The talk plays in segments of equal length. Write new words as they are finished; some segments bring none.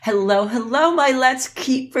Hello, hello, my Let's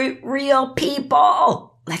Keep It Real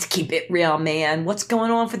people. Let's keep it real, man. What's going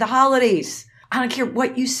on for the holidays? I don't care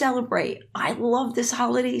what you celebrate. I love this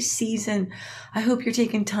holiday season. I hope you're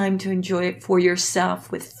taking time to enjoy it for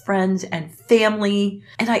yourself with friends and family.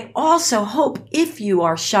 And I also hope if you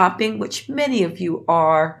are shopping, which many of you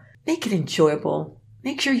are, make it enjoyable.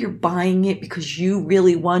 Make sure you're buying it because you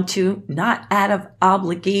really want to, not out of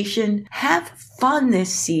obligation. Have fun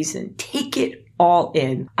this season. Take it all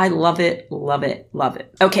in. I love it, love it, love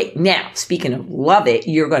it. Okay, now, speaking of love it,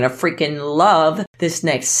 you're going to freaking love this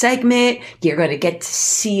next segment. You're going to get to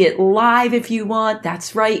see it live if you want.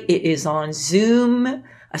 That's right. It is on Zoom,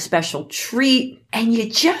 a special treat. And you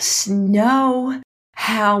just know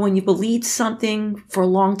how when you believe something for a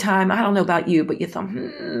long time, I don't know about you, but you thought,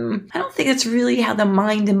 I don't think that's really how the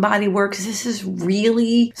mind and body works. This is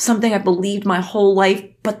really something I believed my whole life,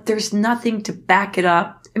 but there's nothing to back it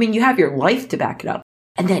up. I mean, you have your life to back it up.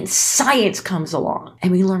 And then science comes along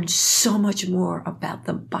and we learn so much more about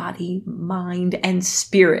the body, mind, and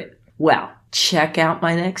spirit. Well, check out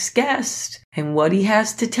my next guest and what he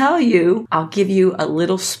has to tell you. I'll give you a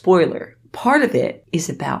little spoiler. Part of it is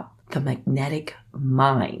about the magnetic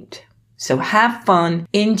mind. So have fun,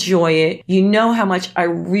 enjoy it. You know how much I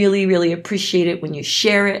really, really appreciate it when you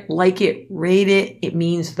share it, like it, rate it. It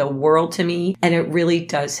means the world to me and it really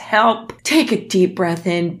does help. Take a deep breath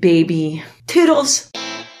in, baby. Toodles.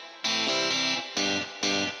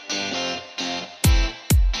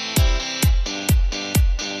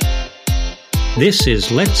 This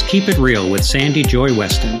is Let's Keep It Real with Sandy Joy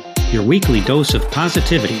Weston, your weekly dose of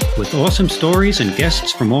positivity with awesome stories and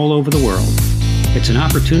guests from all over the world. It's an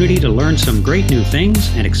opportunity to learn some great new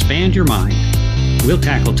things and expand your mind. We'll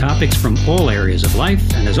tackle topics from all areas of life,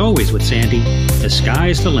 and as always with Sandy, the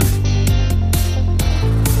sky's the limit.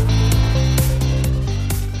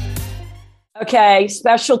 Okay,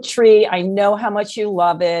 special treat. I know how much you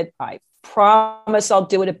love it. I promise I'll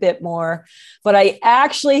do it a bit more, but I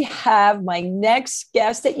actually have my next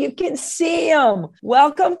guest that you can see him.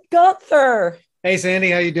 Welcome, Gunther. Hey,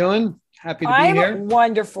 Sandy, how you doing? Happy to be here.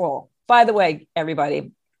 Wonderful. By the way,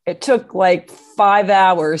 everybody, it took like 5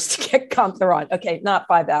 hours to get Gunther on. Okay, not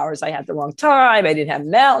 5 hours. I had the wrong time. I didn't have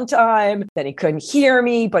mountain time. Then he couldn't hear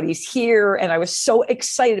me, but he's here. And I was so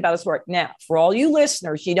excited about his work. Now, for all you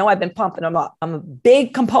listeners, you know I've been pumping him up. I'm a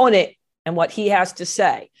big component in what he has to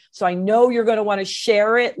say. So I know you're going to want to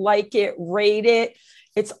share it, like it, rate it.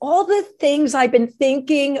 It's all the things I've been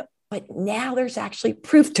thinking, but now there's actually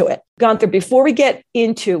proof to it. Gunther, before we get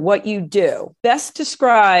into what you do, best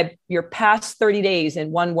describe your past 30 days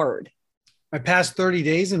in one word. My past 30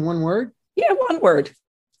 days in one word? Yeah, one word.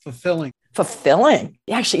 Fulfilling. Fulfilling.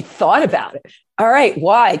 You actually thought about it. All right.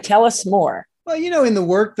 Why? Tell us more. Well, in the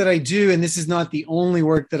work that I do, and this is not the only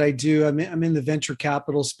work that I do, I'm in the venture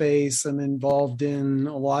capital space. I'm involved in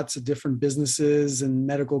lots of different businesses and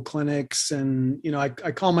medical clinics. And, I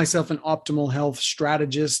call myself an optimal health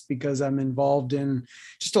strategist because I'm involved in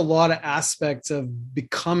just a lot of aspects of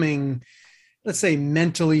becoming, let's say,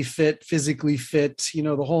 mentally fit, physically fit,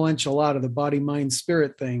 the whole enchilada, the body, mind,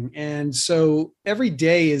 spirit thing. And so every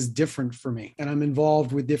day is different for me. And I'm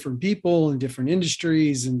involved with different people and different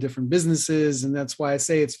industries and different businesses. And that's why I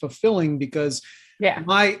say it's fulfilling because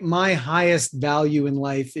my highest value in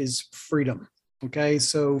life is freedom. Okay.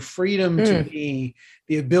 So freedom to me,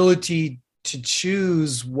 the ability to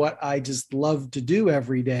choose what I just love to do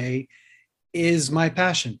every day is my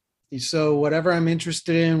passion. So whatever I'm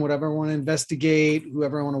interested in, whatever I want to investigate,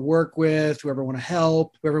 whoever I want to work with, whoever I want to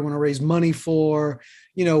help, whoever I want to raise money for,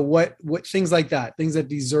 what things like that, things that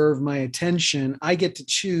deserve my attention, I get to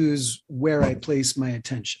choose where I place my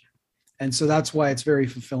attention. And so that's why it's very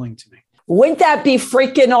fulfilling to me. Wouldn't that be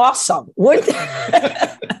freaking awesome?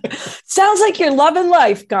 Sounds like you're loving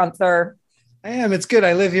life, Gunther. I am. It's good.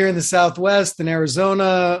 I live here in the Southwest in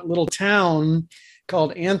Arizona, little town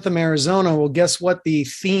called Anthem, Arizona. Well, guess what the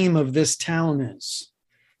theme of this town is?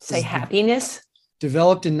 Say happiness.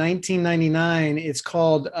 Developed in 1999. It's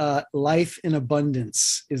called Life in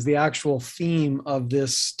Abundance is the actual theme of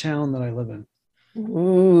this town that I live in.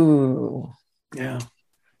 Ooh. Yeah.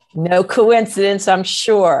 No coincidence, I'm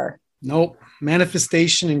sure. Nope.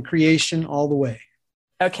 Manifestation and creation all the way.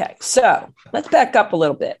 Okay. So let's back up a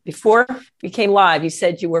little bit. Before we came live, you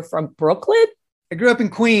said you were from Brooklyn? I grew up in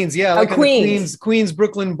Queens. Yeah. Like Queens. The Queens,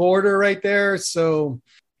 Brooklyn border right there. So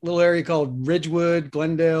a little area called Ridgewood,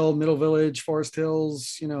 Glendale, Middle Village, Forest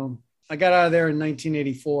Hills. I got out of there in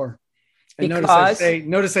 1984. And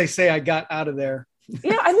notice I say I got out of there.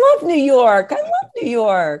 Yeah. I love New York.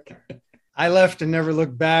 I left and never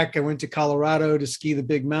looked back. I went to Colorado to ski the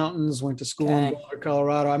big mountains, went to school in Boulder,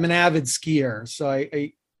 Colorado. I'm an avid skier. So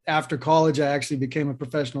I after college, I actually became a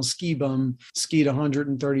professional ski bum, skied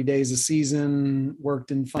 130 days a season,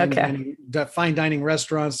 worked in fine dining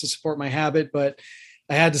restaurants to support my habit, but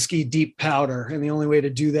I had to ski deep powder. And the only way to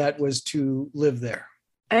do that was to live there.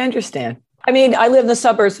 I understand. I mean, I live in the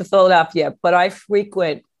suburbs of Philadelphia, but I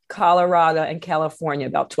frequent Colorado and California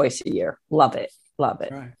about twice a year. Love it. Love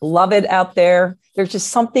it. Right. Love it out there. There's just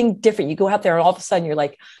something different. You go out there and all of a sudden you're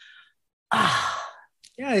like,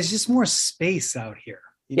 Yeah, it's just more space out here.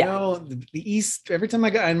 You know, the East, every time I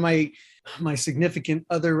go, and my significant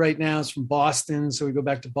other right now is from Boston. So we go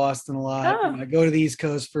back to Boston a lot. Oh. I go to the East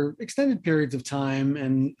Coast for extended periods of time.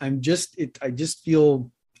 And I just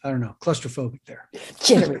feel, I don't know, claustrophobic there.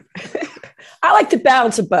 I like to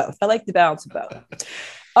balance of both.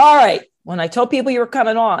 All right. When I told people you were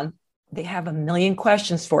coming on, they have a million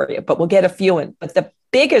questions for you, but we'll get a few in. But the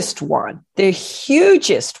biggest one, the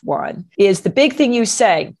hugest one is the big thing you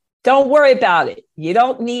say, don't worry about it. You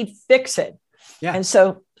don't need fixing. Yeah. And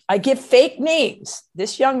so I give fake names.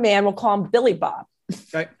 This young man, will call him Billy Bob.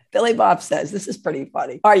 Right. Billy Bob says, this is pretty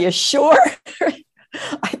funny. Are you sure?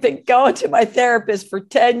 I've been going to my therapist for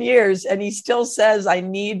 10 years and he still says I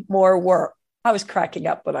need more work. I was cracking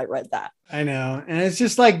up when I read that. I know. And it's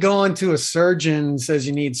just like going to a surgeon says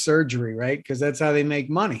you need surgery, right? Because that's how they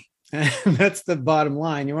make money. And that's the bottom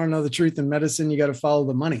line. You want to know the truth in medicine, you got to follow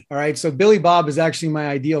the money. All right. So Billy Bob is actually my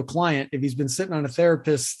ideal client. If he's been sitting on a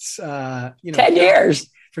therapist's, 10 years.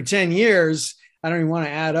 For 10 years, I don't even want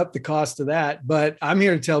to add up the cost of that. But I'm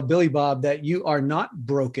here to tell Billy Bob that you are not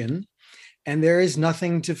broken and there is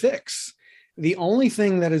nothing to fix. The only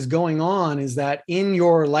thing that is going on is that in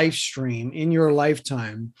your life stream, in your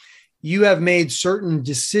lifetime, you have made certain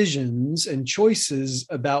decisions and choices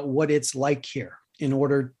about what it's like here in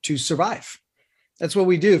order to survive. That's what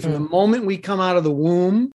we do. From the moment we come out of the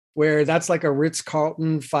womb, where that's like a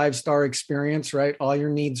Ritz-Carlton 5-star experience, right? All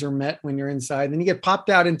your needs are met when you're inside. Then you get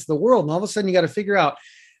popped out into the world. And all of a sudden you got to figure out,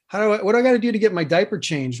 what do I got to do to get my diaper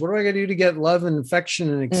changed? What do I got to do to get love and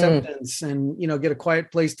affection and acceptance and, get a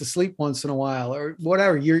quiet place to sleep once in a while or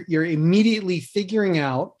whatever. You're immediately figuring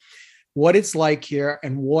out what it's like here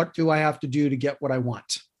and what do I have to do to get what I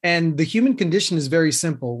want. And the human condition is very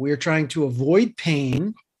simple. We are trying to avoid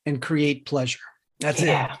pain and create pleasure. That's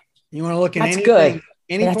it. You want to look at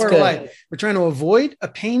any part of life. We're trying to avoid a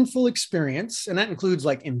painful experience. And that includes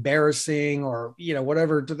like embarrassing or,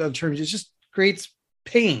 whatever to the terms. It just creates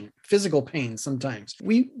pain, physical pain. Sometimes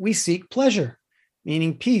we seek pleasure,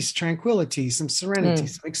 meaning peace, tranquility, some serenity,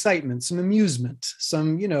 some excitement, some amusement,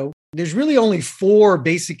 there's really only 4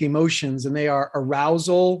 basic emotions and they are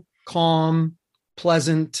arousal, calm,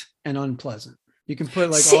 pleasant, and unpleasant. You can put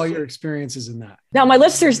all your experiences in that. Now, my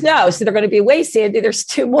listeners know, so they're going to be way, Sandy, there's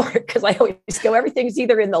 2 more because I always go, everything's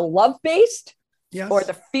either in the love-based or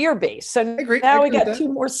the fear-based. So now we got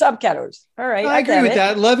 2 more subcategories. All right. I agree with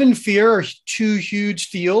that. Love and fear are 2 huge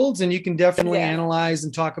fields, and you can definitely analyze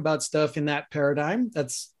and talk about stuff in that paradigm.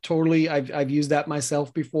 That's totally, I've used that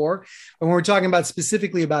myself before. But when we're talking about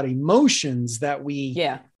specifically about emotions that we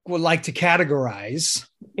would like to categorize.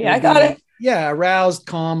 Yeah, I got it. Yeah, aroused,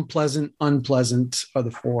 calm, pleasant, unpleasant are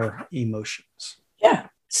the 4 emotions. Yeah.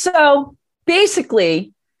 So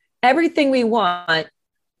basically, everything we want,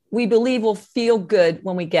 we believe will feel good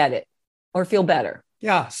when we get it or feel better.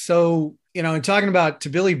 Yeah. So, in talking about to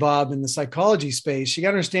Billy Bob in the psychology space, you got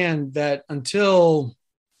to understand that until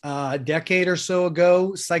a decade or so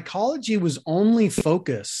ago, psychology was only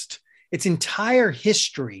focused, its entire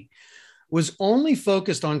history was only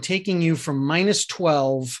focused on taking you from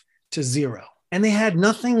 -12 to 0. And they had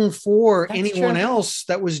nothing for anyone else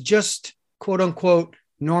that was just quote unquote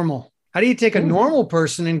normal. How do you take a normal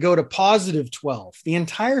person and go to +12? The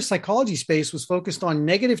entire psychology space was focused on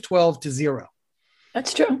 -12 to 0.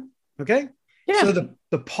 That's true. Okay. Yeah. So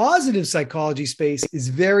the positive psychology space is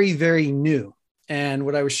very, very new. And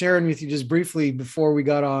what I was sharing with you just briefly before we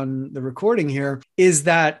got on the recording here is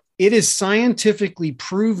that it is scientifically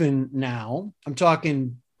proven now. I'm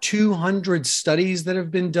talking 200 studies that have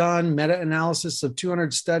been done, meta-analysis of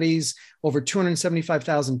 200 studies, over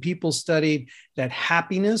 275,000 people studied, that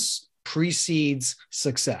happiness precedes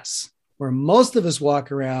success. Where most of us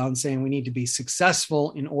walk around saying we need to be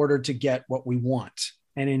successful in order to get what we want.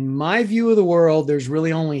 And in my view of the world, there's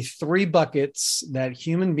really only 3 buckets that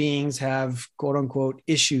human beings have, quote unquote,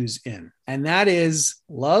 issues in. And that is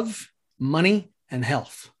love, money, and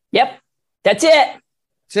health. Yep. That's it.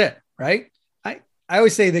 That's it, right? I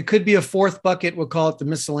always say there could be a 4th bucket. We'll call it the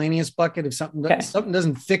miscellaneous bucket. If something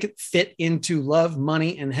doesn't fit into love,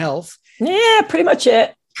 money, and health. Yeah, pretty much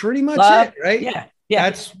it. Pretty much it, right?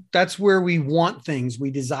 Yeah. That's where we want things. We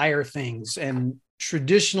desire things. And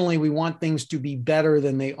traditionally we want things to be better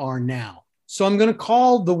than they are now. So I'm going to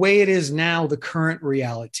call the way it is now the current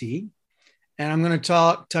reality. And I'm going to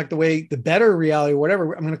talk the better reality,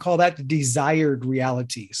 whatever. I'm going to call that the desired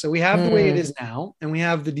reality. So we have the way it is now, and we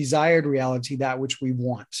have the desired reality, that which we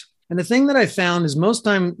want. And the thing that I found is most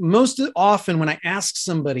often when I ask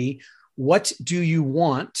somebody, what do you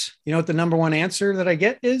want? You know what the number one answer that I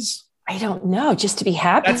get is? I don't know, just to be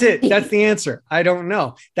happy. That's it. That's the answer. I don't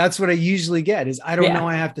know. That's what I usually get is I don't know.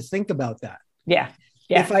 I have to think about that. Yeah.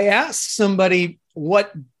 If I ask somebody,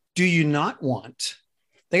 what do you not want?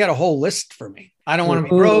 They got a whole list for me. I don't want to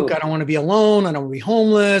be broke. I don't want to be alone. I don't want to be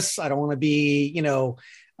homeless. I don't want to be,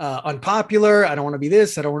 unpopular. I don't want to be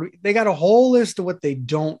this. They got a whole list of what they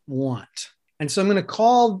don't want. And so I'm going to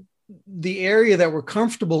call the area that we're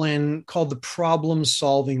comfortable in called the problem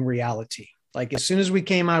solving reality. Like as soon as we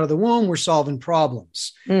came out of the womb, we're solving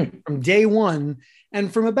problems from day one.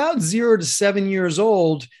 And from about 0 to 7 years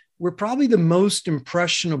old, we're probably the most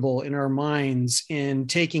impressionable in our minds in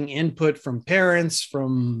taking input from parents,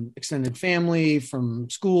 from extended family, from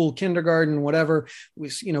school, kindergarten, whatever.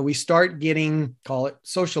 We start getting, call it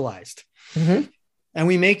socialized. Mm-hmm. And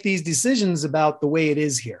we make these decisions about the way it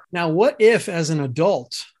is here. Now, what if as an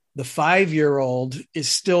adult, the 5-year-old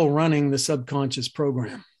is still running the subconscious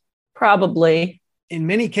program? Probably. In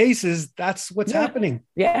many cases, that's what's happening.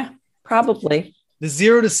 Yeah, probably. The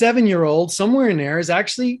 0 to 7-year-old, somewhere in there,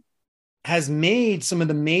 has made some of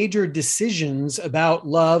the major decisions about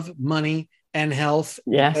love, money, and health.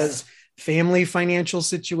 Yes. As family financial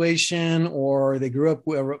situation, or they grew up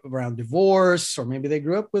around divorce, or maybe they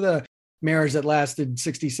grew up with a marriage that lasted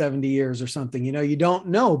 60, 70 years or something. You don't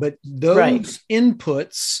know, but those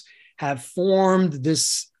inputs have formed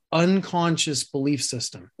this unconscious belief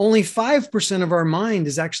system. Only 5% of our mind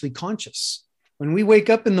is actually conscious. When we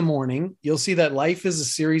wake up in the morning, you'll see that life is a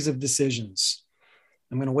series of decisions.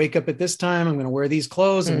 I'm going to wake up at this time. I'm going to wear these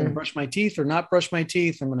clothes. I'm going to brush my teeth or not brush my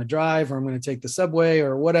teeth. I'm going to drive, or I'm going to take the subway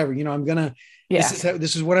or whatever. I'm going to,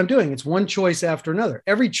 this is what I'm doing. It's one choice after another.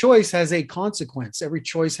 Every choice has a consequence. Every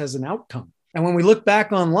choice has an outcome. And when we look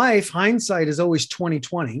back on life, hindsight is always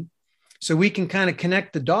 20/20. So we can kind of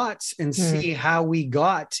connect the dots and see how we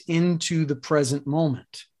got into the present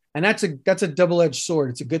moment. And that's a double-edged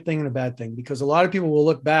sword. It's a good thing and a bad thing, because a lot of people will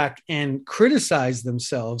look back and criticize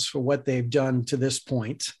themselves for what they've done to this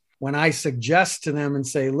point. When I suggest to them and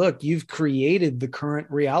say, look, you've created the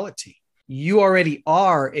current reality. You already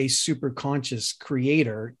are a super conscious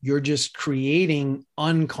creator. You're just creating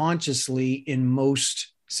unconsciously in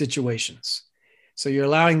most situations. So you're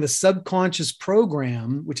allowing the subconscious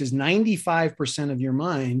program, which is 95% of your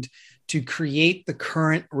mind, to create the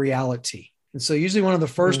current reality. And so usually one of the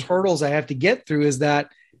first hurdles I have to get through is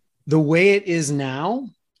that the way it is now,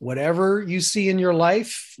 whatever you see in your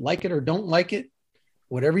life, like it or don't like it,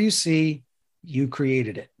 whatever you see, you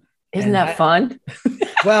created it. Isn't that fun?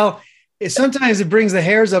 Well, sometimes it brings the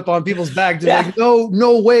hairs up on people's back. They're like,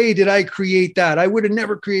 no way did I create that. I would have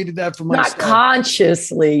never created that for myself. Not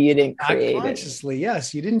consciously, you didn't create it. Not consciously,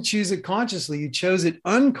 yes. You didn't choose it consciously. You chose it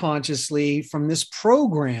unconsciously from this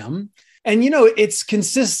program. And, it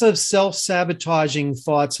consists of self-sabotaging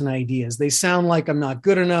thoughts and ideas. They sound like I'm not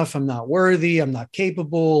good enough. I'm not worthy. I'm not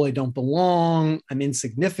capable. I don't belong. I'm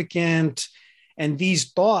insignificant. And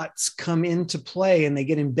these thoughts come into play and they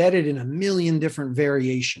get embedded in a million different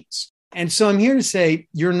variations. And so I'm here to say,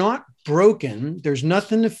 you're not broken. There's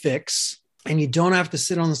nothing to fix. And you don't have to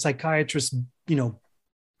sit on the psychiatrist's,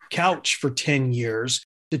 couch for 10 years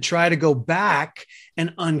to try to go back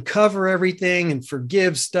and uncover everything and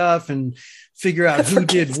forgive stuff and figure out who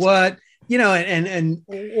did what, and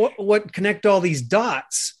what connect all these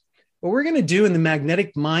dots. What we're going to do in the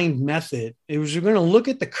magnetic mind method is we're going to look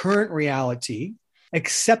at the current reality,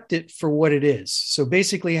 accept it for what it is. So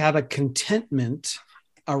basically have a contentment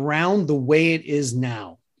around the way it is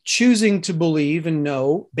now, choosing to believe and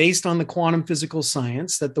know based on the quantum physical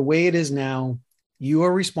science that the way it is now, you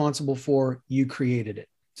are responsible for, you created it.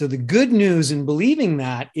 So the good news in believing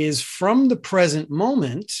that is from the present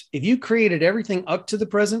moment, if you created everything up to the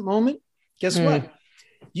present moment, guess what?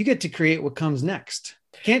 You get to create what comes next.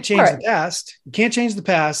 You can't change the past. You can't change the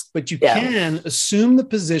past, but you can assume the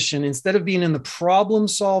position instead of being in the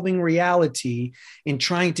problem-solving reality and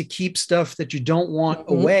trying to keep stuff that you don't want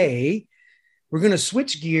away. We're going to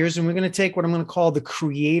switch gears and we're going to take what I'm going to call the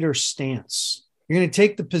creator stance. You're going to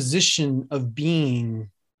take the position of being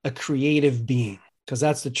a creative being. Because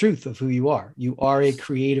that's the truth of who you are. You are a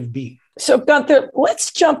creative being. So Gunther,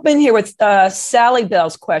 let's jump in here with Sally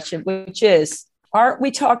Bell's question, which is, aren't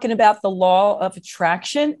we talking about the law of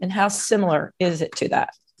attraction and how similar is it to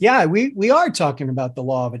that? Yeah, we are talking about the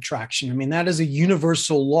law of attraction. I mean, that is a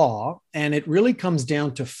universal law, and it really comes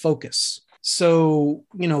down to focus. So,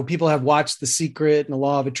 people have watched The Secret and the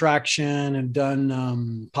law of attraction and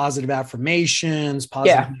done positive affirmations,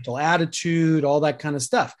 positive mental attitude, all that kind of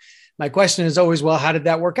stuff. My question is always, well, how did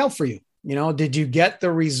that work out for you? Did you get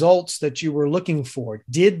the results that you were looking for?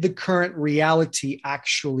 Did the current reality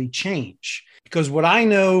actually change? Because what I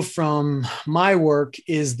know from my work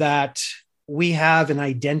is that we have an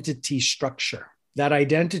identity structure. That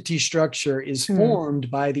identity structure is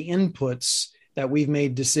formed by the inputs that we've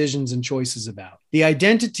made decisions and choices about. The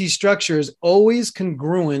identity structure is always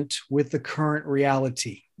congruent with the current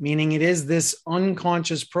reality, meaning it is this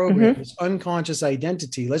unconscious program, this unconscious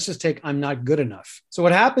identity. Let's just take, I'm not good enough. So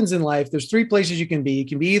what happens in life, there's three places you can be. You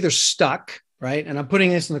can be either stuck, right? And I'm putting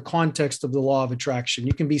this in the context of the law of attraction.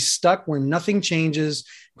 You can be stuck where nothing changes,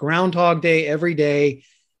 Groundhog Day every day,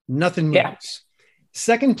 nothing moves. Yeah.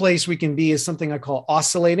 Second place we can be is something I call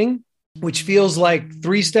oscillating, which feels like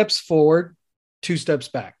 3 steps forward, 2 steps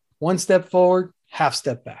back, 1 step forward, half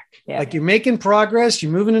step back. Yeah. Like you're making progress,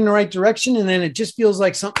 you're moving in the right direction, and then it just feels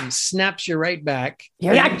like something snaps you right back.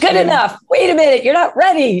 You're not good enough. Wait a minute, you're not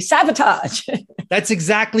ready. Sabotage. That's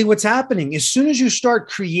exactly what's happening. As soon as you start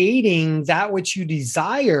creating that which you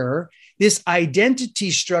desire, this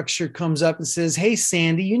identity structure comes up and says, hey,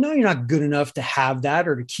 Sandy, you're not good enough to have that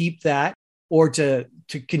or to keep that or to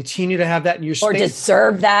continue to have that in your space. Or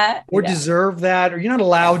deserve that. Or deserve that. Or you're not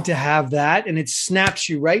allowed to have that. And it snaps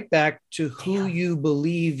you right back to who you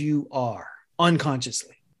believe you are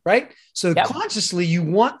unconsciously, right? So consciously, you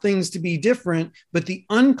want things to be different, but the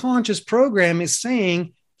unconscious program is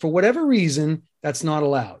saying, for whatever reason, that's not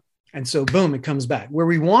allowed. And so boom, it comes back. Where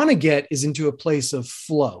we want to get is into a place of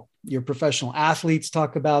flow. Your professional athletes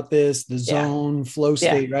talk about this, the zone flow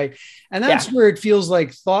state, right? And that's where it feels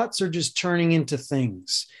like thoughts are just turning into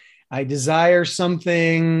things. I desire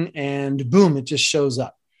something and boom, it just shows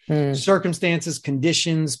up. Circumstances,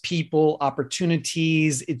 conditions, people,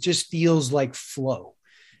 opportunities. It just feels like flow.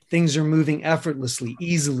 Things are moving effortlessly,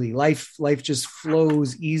 easily. Life just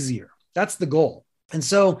flows easier. That's the goal. And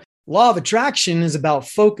so law of attraction is about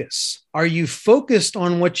focus. Are you focused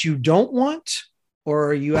on what you don't want? Or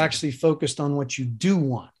are you actually focused on what you do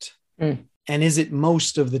want? And is it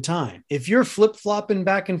most of the time? If you're flip-flopping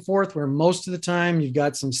back and forth where most of the time you've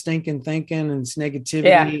got some stinking thinking and it's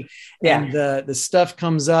negativity and the stuff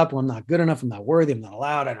comes up, well, I'm not good enough, I'm not worthy, I'm not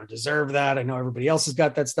allowed, I don't deserve that. I know everybody else has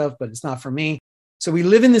got that stuff, but it's not for me. So we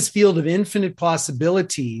live in this field of infinite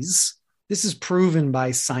possibilities. This is proven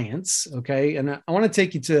by science, okay? And I want to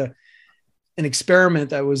take you to an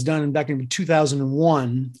experiment that was done back in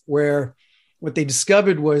 2001 where what they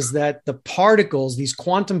discovered was that the particles, these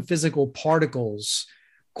quantum physical particles,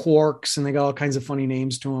 quarks, and they got all kinds of funny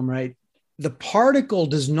names to them, right? The particle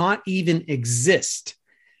does not even exist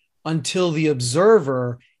until the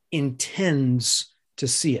observer intends to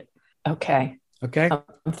see it. Okay. Okay.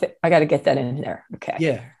 I got to get that in there. Okay.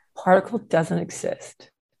 Yeah. Particle doesn't exist.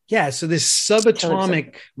 Yeah. So this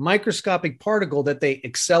subatomic microscopic particle that they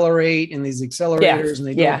accelerate in these accelerators and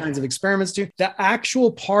they do all kinds of experiments to, the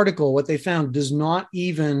actual particle, what they found, does not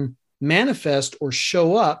even manifest or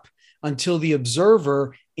show up until the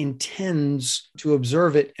observer intends to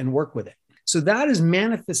observe it and work with it. So that is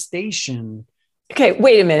manifestation. Okay,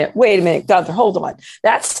 wait a minute, Gunther, hold on.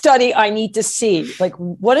 That study I need to see. Like,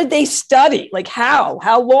 what did they study? Like how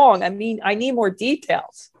long? I mean, I need more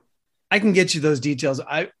details. I can get you those details.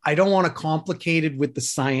 I don't want to complicate it with the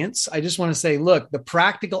science. I just want to say, look, the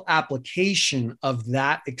practical application of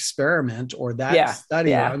that experiment or that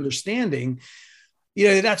study or understanding,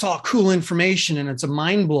 that's all cool information and it's a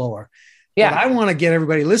mind blower. Yeah. What I want to get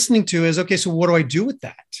everybody listening to is, okay, so what do I do with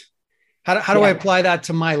that? How do I apply that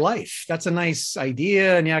to my life? That's a nice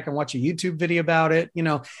idea. And I can watch a YouTube video about it,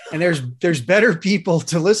 and there's better people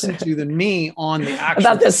to listen to than me on the actual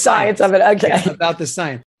about the science of it. Okay. About the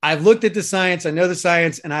science. I've looked at the science. I know the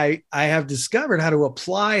science, and I have discovered how to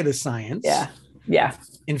apply the science. Yeah.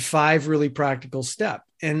 In 5 really practical steps.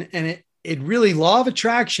 And it really, law of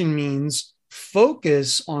attraction means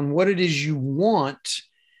focus on what it is you want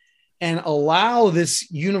and allow this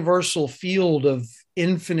universal field of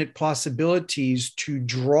infinite possibilities to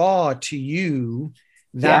draw to you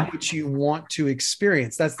that which you want to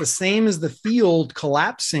experience. That's the same as the field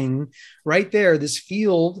collapsing right there, this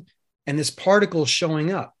field and this particle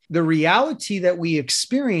showing up. The reality that we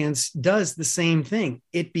experience does the same thing.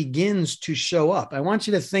 It begins to show up. I want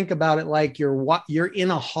you to think about it like you're in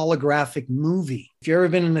a holographic movie. If you've ever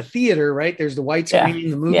been in the theater, right? There's the white screen,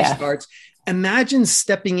 the movie starts. Imagine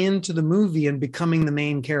stepping into the movie and becoming the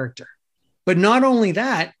main character. But not only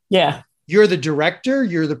that, You're the director,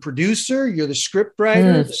 you're the producer, you're the script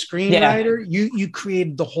writer, the screenwriter. You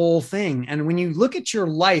created the whole thing. And when you look at your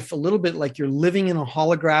life a little bit like you're living in a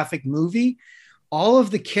holographic movie, all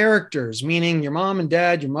of the characters, meaning your mom and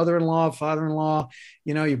dad, your mother-in-law, father-in-law,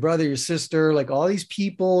 your brother, your sister, like all these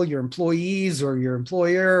people, your employees or your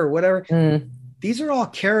employer or whatever, these are all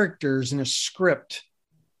characters in a script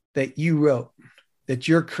that you wrote, that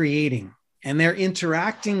you're creating. And they're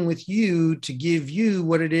interacting with you to give you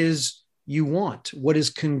what it is you want, what is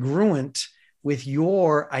congruent with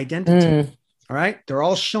your identity. All right. They're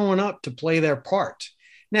all showing up to play their part.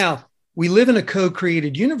 Now, we live in a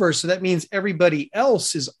co-created universe. So that means everybody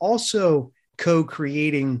else is also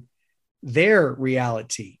co-creating their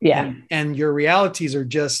reality. Yeah. And your realities are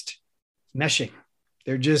just meshing.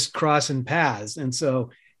 They're just crossing paths. And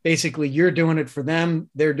so basically you're doing it for them.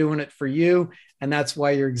 They're doing it for you. And that's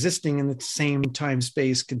why you're existing in the same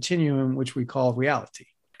time-space continuum, which we call reality.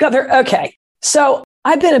 Governor, okay. So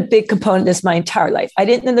I've been a big component of this my entire life. I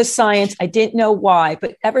didn't know the science. I didn't know why.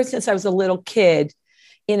 But ever since I was a little kid,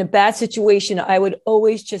 in a bad situation, I would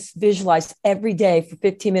always just visualize every day for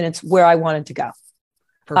 15 minutes where I wanted to go.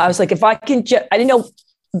 Perfect. I was like, if I can I didn't know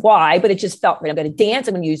why, but it just felt right. I'm going to dance.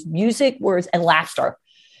 I'm going to use music, words, and laughter.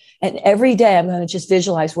 And every day I'm going to just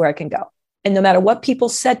visualize where I can go. And no matter what people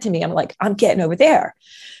said to me, I'm like, I'm getting over there.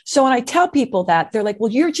 So when I tell people that, they're like,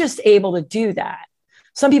 well, you're just able to do that.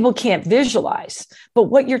 Some people can't visualize, but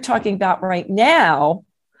what you're talking about right now,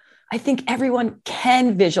 I think everyone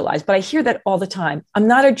can visualize, but I hear that all the time. I'm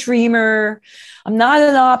not a dreamer. I'm not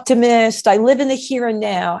an optimist. I live in the here and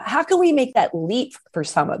now. How can we make that leap for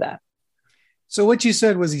some of them? So what you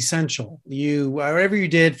said was essential. Whatever you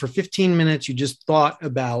did for 15 minutes, you just thought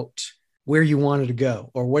about where you wanted to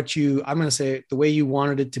go or I'm going to say the way you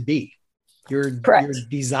wanted it to be, your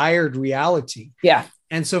desired reality. Yeah.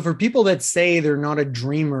 And so for people that say they're not a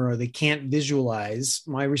dreamer or they can't visualize,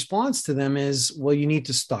 my response to them is, well, you need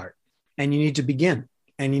to start and you need to begin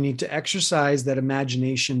and you need to exercise that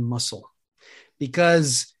imagination muscle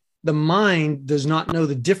because the mind does not know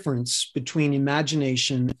the difference between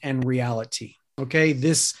imagination and reality. Okay.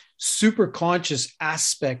 This super conscious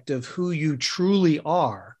aspect of who you truly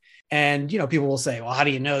are. And, people will say, well, how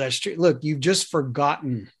do you know that's true? Look, you've just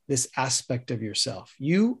forgotten this aspect of yourself.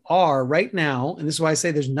 You are right now. And this is why I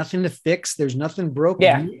say there's nothing to fix. There's nothing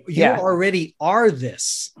broken. Yeah. You already are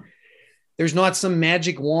this. There's not some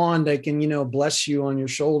magic wand that can, bless you on your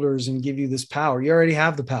shoulders and give you this power. You already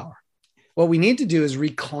have the power. What we need to do is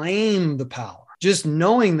reclaim the power. Just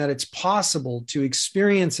knowing that it's possible to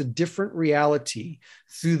experience a different reality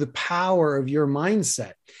through the power of your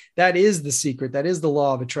mindset. That is the secret. That is the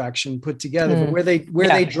law of attraction put together. But where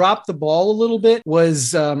they dropped the ball a little bit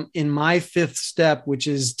was in my fifth step, which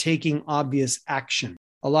is taking obvious action.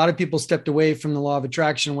 A lot of people stepped away from the law of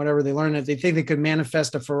attraction, whatever they learned, that they think they could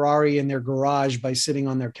manifest a Ferrari in their garage by sitting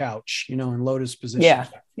on their couch, in lotus position. Yeah.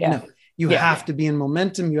 No. You have to be in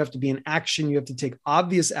momentum. You have to be in action. You have to take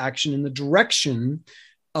obvious action in the direction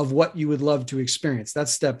of what you would love to experience.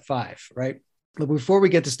 That's step 5, right? But before we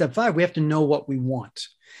get to step 5, we have to know what we want.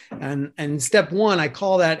 And step 1, I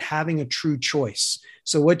call that having a true choice.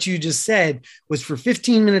 So what you just said was for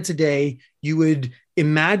 15 minutes a day, you would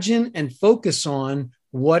imagine and focus on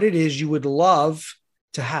what it is you would love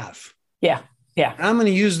to have. Yeah. Yeah. And I'm going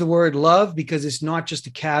to use the word love because it's not just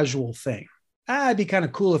a casual thing. It'd be kind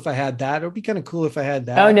of cool if I had that. It would be kind of cool if I had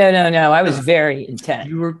that. Oh, no. I was very intent.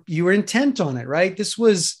 You were intent on it, right? This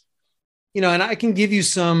was, and I can give you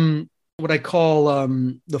some, what I call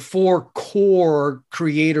the 4 core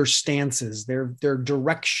creator stances. They're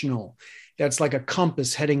directional. That's like a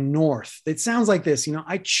compass heading north. It sounds like this,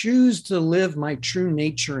 I choose to live my true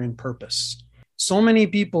nature and purpose. So many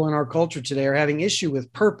people in our culture today are having issue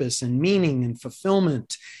with purpose and meaning and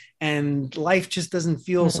fulfillment. And life just doesn't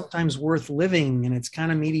feel sometimes worth living, and it's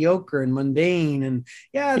kind of mediocre and mundane. And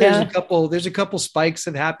there's a couple spikes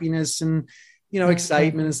of happiness and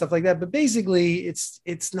excitement and stuff like that. But basically,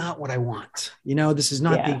 it's not what I want. This is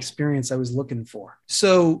not the experience I was looking for.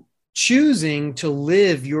 So choosing to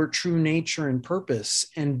live your true nature and purpose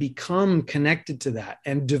and become connected to that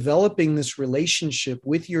and developing this relationship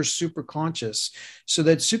with your superconscious so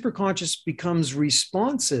that superconscious becomes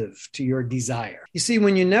responsive to your desire. You see,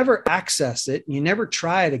 when you never access it, you never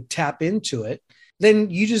try to tap into it, then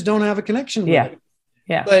you just don't have a connection with it.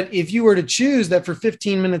 Yeah. But if you were to choose that for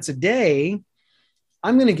 15 minutes a day,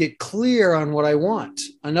 I'm going to get clear on what I want.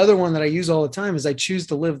 Another one that I use all the time is I choose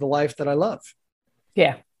to live the life that I love.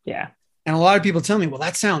 Yeah. Yeah. And a lot of people tell me, well,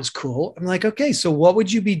 that sounds cool. I'm like, okay, so what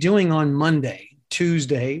would you be doing on Monday,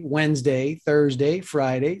 Tuesday, Wednesday, Thursday,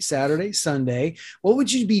 Friday, Saturday, Sunday? What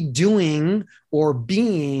would you be doing or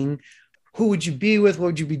being Who would you be with? What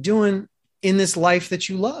would you be doing in this life that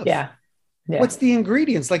you love? Yeah. What's the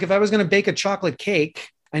ingredients? Like if I was going to bake a chocolate cake,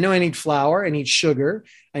 I know I need flour, I need sugar,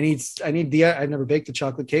 I've never baked a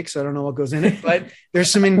chocolate cake, so I don't know what goes in it, but there's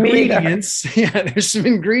some ingredients. Yeah, there's some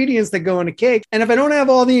ingredients that go in a cake. And if I don't have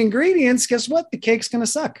all the ingredients, guess what? The cake's going to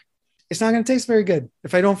suck. It's not going to taste very good.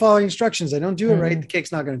 If I don't follow the instructions, I don't do it right, the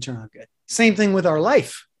cake's not going to turn out good. Same thing with our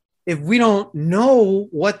life. If we don't know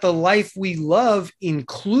what the life we love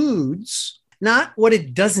includes, not what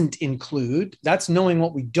it doesn't include, that's knowing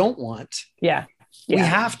what we don't want. Yeah. We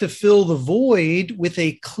have to fill the void with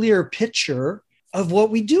a clear picture of what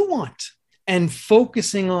we do want. And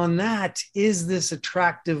focusing on that is this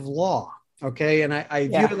attractive law. Okay. And I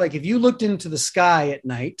view it like if you looked into the sky at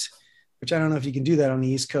night, which I don't know if you can do that on the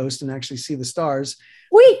East Coast and actually see the stars.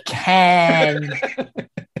 We can.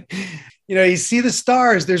 You see the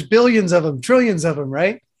stars, there's billions of them, trillions of them,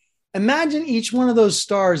 right? Imagine each one of those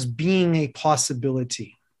stars being a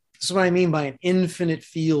possibility. This is what I mean by an infinite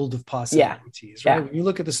field of possibilities, right? When you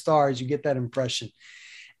look at the stars, you get that impression.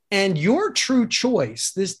 And your true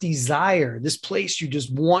choice, this desire, this place you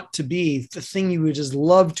just want to be, the thing you would just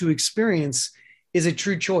love to experience is a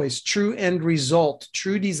true choice, true end result,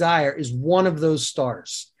 true desire is one of those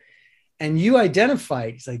stars. And you identify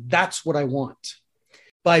it, it's like, that's what I want.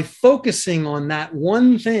 By focusing on that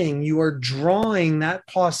one thing, you are drawing that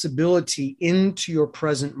possibility into your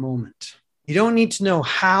present moment. You don't need to know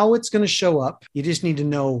how it's going to show up. You just need to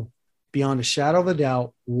know beyond a shadow of a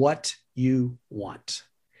doubt what you want.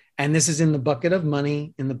 And this is in the bucket of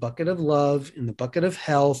money, in the bucket of love, in the bucket of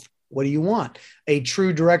health. What do you want? A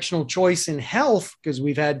true directional choice in health, because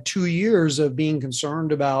we've had 2 years of being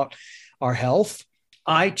concerned about our health.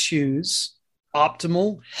 I choose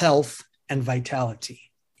optimal health and vitality.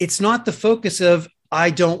 It's not the focus of, I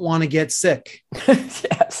don't want to get sick.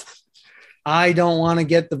 Yes. I don't want to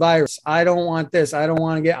get the virus. I don't want this. I don't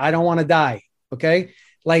want to die. Okay.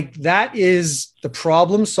 Like that is the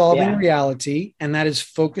problem solving reality. And that is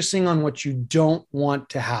focusing on what you don't want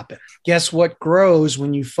to happen. Guess what grows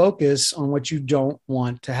when you focus on what you don't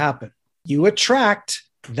want to happen? You attract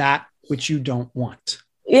that which you don't want.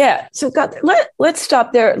 Yeah. So God, let's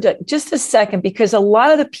stop there just a second, because a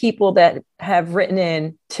lot of the people that have written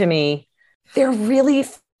in to me, they're really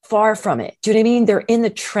far from it. Do you know what I mean? They're in the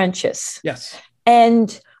trenches. Yes.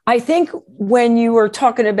 And I think when you were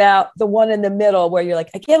talking about the one in the middle where you're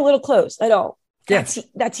like, I get a little close. I don't.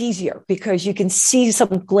 That's easier because you can see some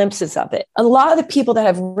glimpses of it. A lot of the people that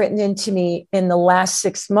have written into me in the last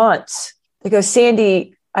 6 months, they go,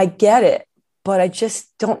 Sandy, I get it, but I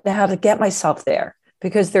just don't know how to get myself there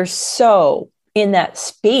because they're so in that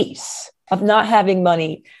space of not having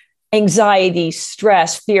money, anxiety,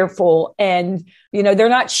 stress, fearful, and, they're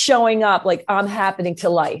not showing up like I'm happening to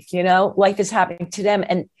life, life is happening to them.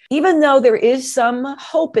 And even though there is some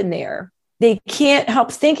hope in there, they can't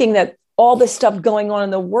help thinking that all this stuff going on in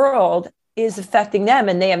the world is affecting them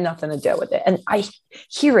and they have nothing to do with it. And I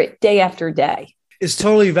hear it day after day. It's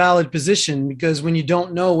totally valid position because when you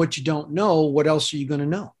don't know what you don't know, what else are you going to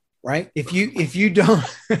know? Right. If you don't,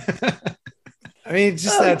 I mean, it's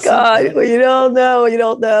just that God, simple. well, you don't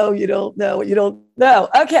know.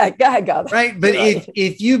 Okay, go ahead, God. Right. But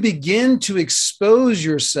if you begin to expose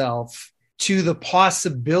yourself to the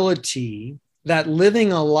possibility that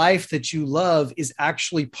living a life that you love is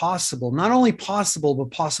actually possible, not only possible,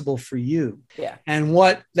 but possible for you. Yeah. And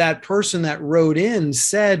what that person that wrote in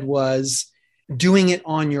said was doing it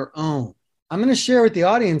on your own. I'm going to share with the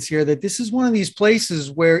audience here that this is one of these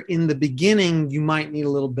places where in the beginning, you might need a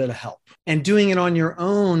little bit of help. And doing it on your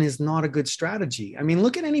own is not a good strategy. I mean,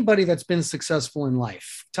 look at anybody that's been successful in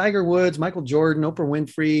life. Tiger Woods, Michael Jordan, Oprah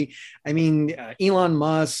Winfrey. I mean, Elon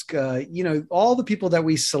Musk, all the people that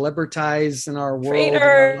we celebritize in our world.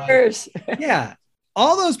 Trainers. Yeah.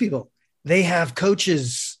 All those people, they have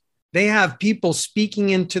coaches. They have people speaking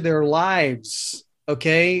into their lives.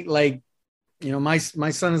 Okay. Like, my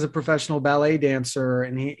son is a professional ballet dancer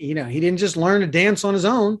and he didn't just learn to dance on his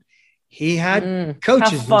own. He had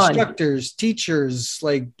coaches, instructors, teachers,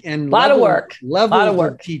 and a lot of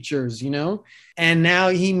work teachers, and now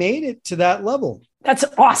he made it to that level. That's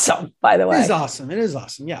awesome, by the way. It is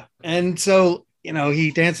awesome. Yeah. And so,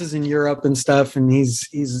 he dances in Europe and stuff and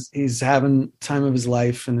he's having time of his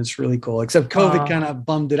life and it's really cool, except COVID kind of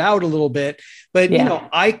bummed it out a little bit. But,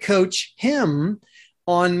 I coach him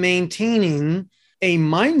on maintaining a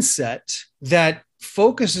mindset that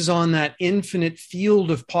focuses on that infinite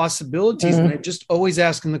field of possibilities. And I just always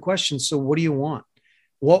ask him the question, so what do you want?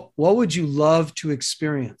 What would you love to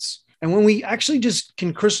experience? And when we actually just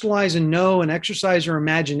can crystallize and know and exercise our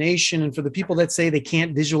imagination, and for the people that say they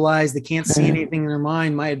can't visualize, they can't see anything in their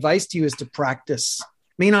mind, my advice to you is to practice.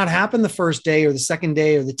 May not happen the first day or the second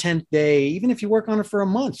day or the 10th day, even if you work on it for a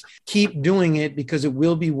month. Keep doing it because it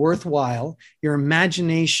will be worthwhile. Your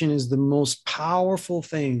imagination is the most powerful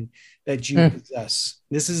thing that you possess.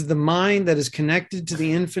 This is the mind that is connected to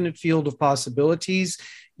the infinite field of possibilities.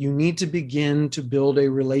 You need to begin to build a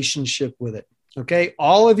relationship with it. Okay.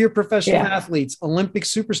 All of your professional athletes, Olympic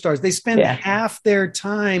superstars, they spend half their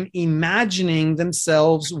time imagining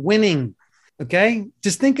themselves winning. Okay.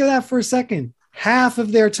 Just think of that for a second. Half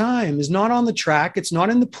of their time is not on the track. It's not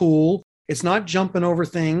in the pool. It's not jumping over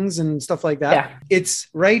things and stuff like that. Yeah. It's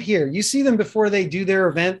right here. You see them before they do their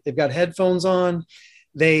event. They've got headphones on.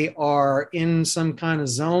 They are in some kind of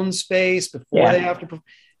zone space before they have to.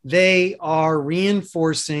 They are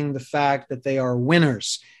reinforcing the fact that they are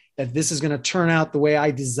winners, that this is going to turn out the way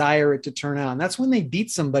I desire it to turn out. And that's when they beat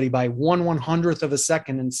somebody by 1/100th of a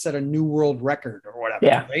second and set a new world record or whatever.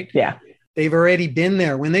 Yeah. Right? Yeah. They've already been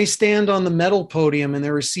there. When they stand on the medal podium and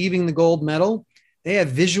they're receiving the gold medal, they have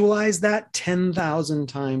visualized that 10,000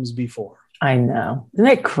 times before. I know. Isn't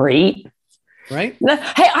that great? Right?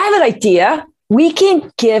 Hey, I have an idea. We can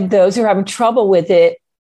give those who are having trouble with it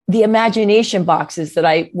the imagination boxes that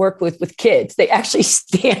I work with kids. They actually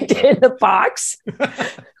stand in the box.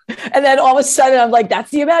 And then all of a sudden I'm like,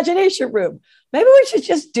 that's the imagination room. Maybe we should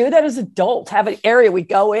just do that as adults, have an area we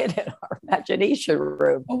go in our imagination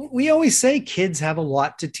room. Well, we always say kids have a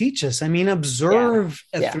lot to teach us. I mean, observe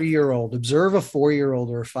a 3-year-old, observe a 4-year-old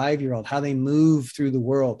or a 5-year-old, how they move through the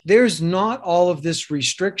world. There's not all of this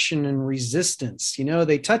restriction and resistance. You know,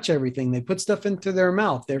 they touch everything. They put stuff into their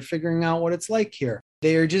mouth. They're figuring out what it's like here.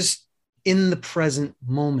 They are just in the present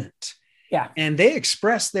moment. Yeah. And they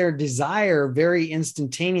express their desire very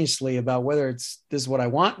instantaneously about whether it's this is what I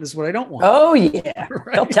want, this is what I don't want. Oh, yeah.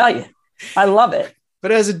 Right? They'll tell you. I love it.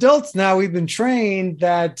 But as adults now, we've been trained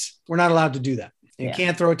that we're not allowed to do that. You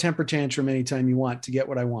can't throw a temper tantrum anytime you want to get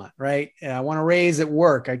what I want, right? I want a raise at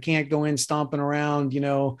work. I can't go in stomping around,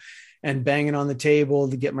 and banging on the table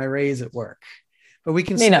to get my raise at work. But we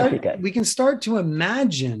can start to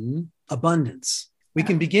imagine abundance. We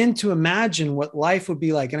can begin to imagine what life would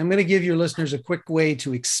be like. And I'm going to give your listeners a quick way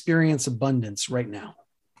to experience abundance right now.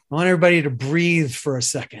 I want everybody to breathe for a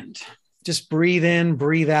second. Just breathe in,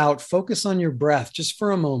 breathe out, focus on your breath just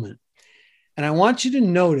for a moment. And I want you to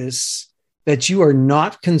notice that you are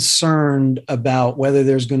not concerned about whether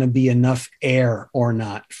there's going to be enough air or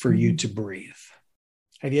not for you to breathe.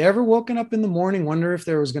 Have you ever woken up in the morning, wonder if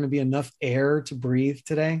there was going to be enough air to breathe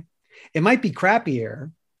today? It might be crappy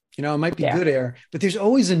air. It might be good air, but there's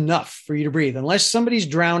always enough for you to breathe, unless somebody's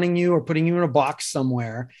drowning you or putting you in a box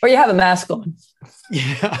somewhere. Or you have a mask on.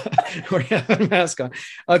 Yeah, or you have a mask on.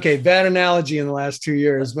 Okay, bad analogy in the last 2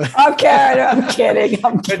 years. But I'm kidding.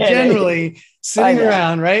 But generally, sitting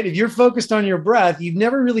around, right? If you're focused on your breath, you've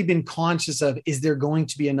never really been conscious of, is there going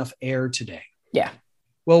to be enough air today? Yeah.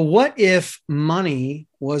 Well, what if money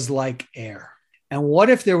was like air? And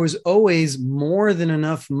what if there was always more than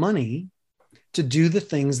enough money to do the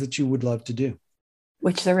things that you would love to do?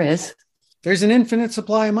 Which there is. There's an infinite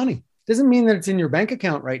supply of money. Doesn't mean that it's in your bank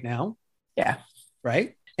account right now. Yeah.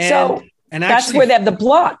 Right. And that's where they have the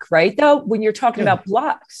block, right? Though, when you're talking about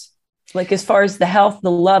blocks, like as far as the health, the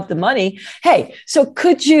love, the money. Hey, so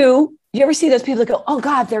could you ever see those people that go, oh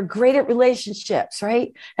God, they're great at relationships,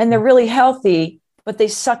 right? And they're really healthy, but they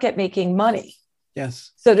suck at making money.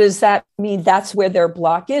 Yes. So does that mean that's where their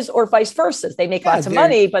block is, or vice versa? They make lots of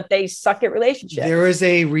money, but they suck at relationships. There is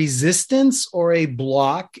a resistance or a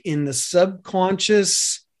block in the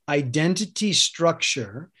subconscious identity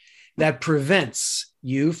structure that prevents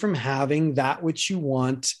you from having that which you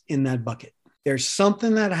want in that bucket. There's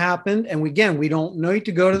something that happened. And again, we don't need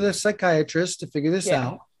to go to the psychiatrist to figure this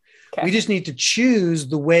out. Okay. We just need to choose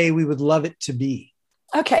the way we would love it to be.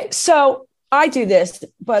 Okay. So I do this,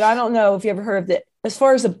 but I don't know if you ever heard of it. As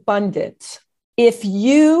far as abundance, if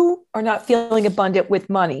you are not feeling abundant with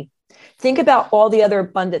money, think about all the other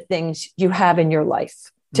abundant things you have in your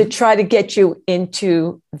life to try to get you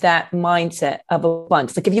into that mindset of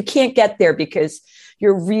abundance. Like if you can't get there because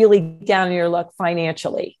you're really down in your luck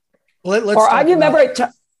financially. Let's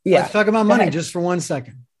talk about money just for 1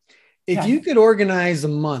 second. If you could organize a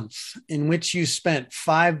month in which you spent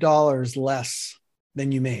 $5 less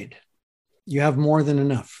than you made, you have more than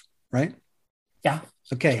enough, right? Yeah.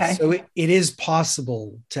 Okay. So it is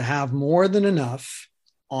possible to have more than enough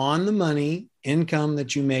on the money income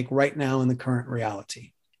that you make right now in the current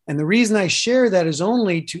reality. And the reason I share that is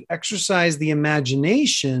only to exercise the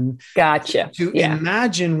imagination. Gotcha. To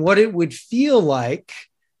imagine what it would feel like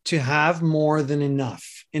to have more than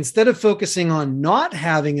enough. Instead of focusing on not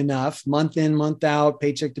having enough month in, month out,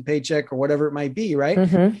 paycheck to paycheck, or whatever it might be, right?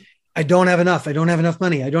 Mm-hmm. I don't have enough. I don't have enough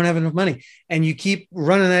money. I don't have enough money. And you keep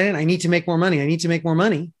running that in. I need to make more money. I need to make more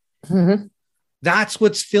money. Mm-hmm. That's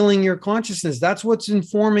what's filling your consciousness. That's what's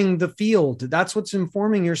informing the field. That's what's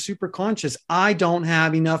informing your superconscious. I don't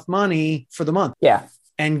have enough money for the month. Yeah.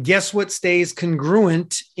 And guess what stays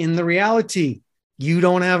congruent in the reality? You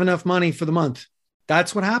don't have enough money for the month.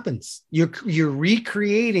 That's what happens. You're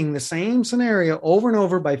recreating the same scenario over and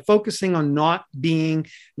over by focusing on not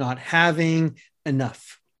having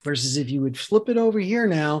enough. Versus if you would flip it over here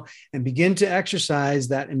now and begin to exercise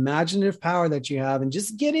that imaginative power that you have and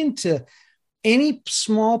just get into any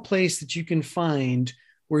small place that you can find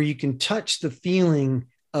where you can touch the feeling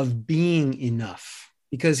of being enough.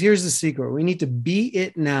 Because here's the secret. We need to be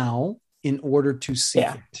it now in order to see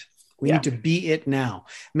it. We need to be it now.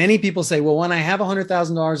 Many people say, well, when I have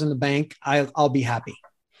 $100,000 in the bank, I'll be happy.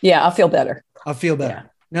 Yeah, I'll feel better. I'll feel better. Yeah.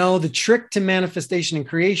 No, the trick to manifestation and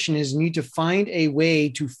creation is you need to find a way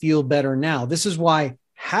to feel better now. This is why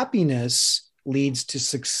happiness leads to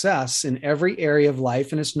success in every area of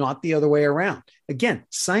life, and it's not the other way around. Again,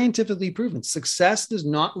 scientifically proven, success does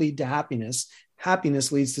not lead to happiness.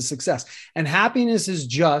 Happiness leads to success. And happiness is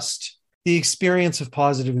just the experience of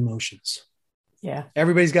positive emotions. Yeah.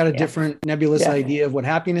 Everybody's got a different nebulous idea of what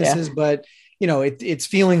happiness is, but it's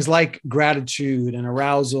feelings like gratitude and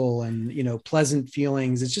arousal and, pleasant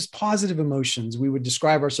feelings. It's just positive emotions. We would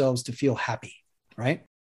describe ourselves to feel happy, right?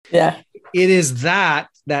 Yeah. It is that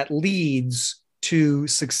leads to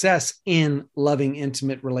success in loving,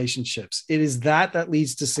 intimate relationships. It is that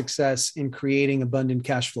leads to success in creating abundant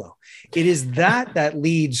cash flow. It is that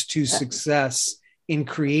leads to success in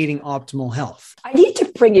creating optimal health. I need to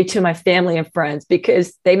bring you to my family and friends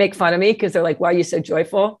because they make fun of me because they're like, why are you so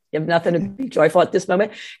joyful? You have nothing to be joyful at this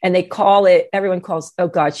moment. And everyone calls, oh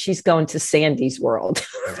God, she's going to Sandy's World.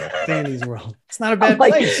 Sandy's World. It's not a bad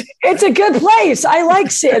place. It's a good place. I like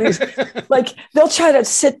Sandy's. They'll try to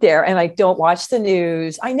sit there and I don't watch the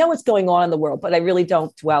news. I know what's going on in the world, but I really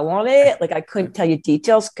don't dwell on it. I couldn't tell you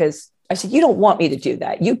details because I said, you don't want me to do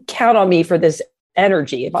that. You count on me for this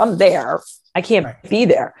energy. If I'm there, I can't be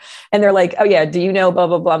there. And they're like, oh yeah, do you know blah,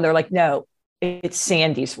 blah, blah. And they're like, no, it's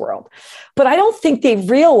Sandy's World. But I don't think they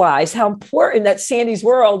realize how important that Sandy's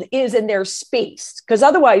World is in their space. Because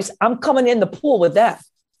otherwise I'm coming in the pool with them.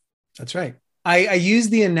 That's right. I use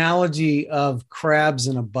the analogy of crabs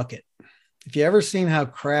in a bucket. If you ever seen how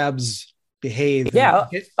crabs behave. Yeah.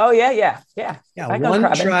 Oh yeah.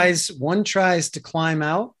 One tries to climb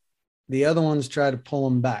out. The other ones try to pull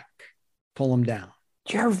them back, pull them down.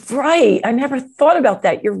 You're right. I never thought about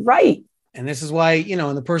that. You're right. And this is why,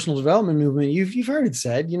 in the personal development movement, you've heard it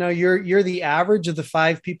said, you're the average of the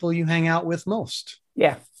 5 people you hang out with most.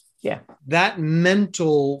 Yeah. Yeah. That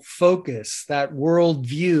mental focus, that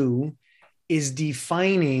worldview is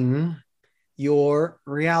defining your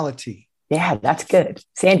reality. Yeah, that's good.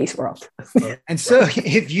 Sandy's World. And so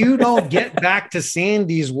if you don't get back to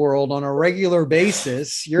Sandy's World on a regular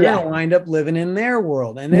basis, you're going to wind up living in their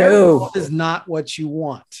world. And their world is not what you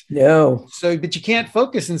want. No. So, but you can't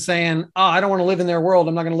focus in saying, oh, I don't want to live in their world.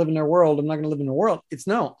 I'm not going to live in their world. I'm not going to live in their world. It's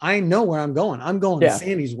no, I know where I'm going. I'm going to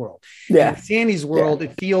Sandy's World. Yeah. And Sandy's World,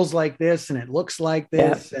 it feels like this and it looks like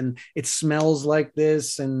this and it smells like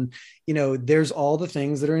this. And, there's all the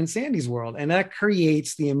things that are in Sandy's World. And that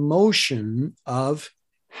creates the emotion of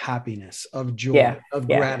happiness, of joy, of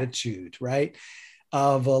gratitude, right?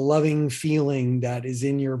 Of a loving feeling that is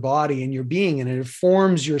in your body and your being. And it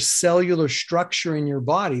forms your cellular structure in your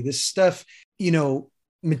body. This stuff,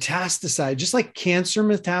 metastasize, just like cancer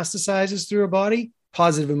metastasizes through a body,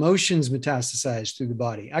 positive emotions metastasize through the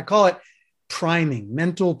body. I call it priming,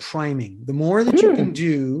 mental priming. The more that you can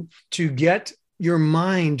do to get your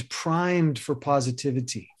mind primed for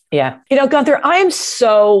positivity. Yeah. Gunther, I'm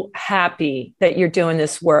so happy that you're doing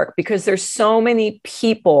this work because there's so many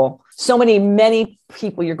people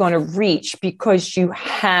you're going to reach because you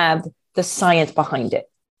have the science behind it.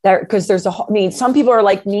 Because some people are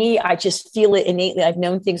like me. I just feel it innately. I've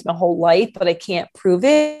known things my whole life, but I can't prove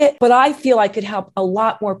it. But I feel I could help a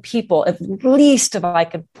lot more people, at least if I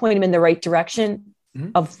could point them in the right direction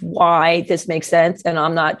of why this makes sense. And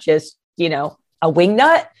I'm not just, a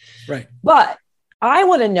wingnut. Right. But I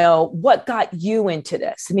want to know what got you into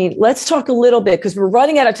this. I mean, let's talk a little bit because we're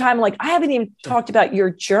running out of time. I haven't even talked about your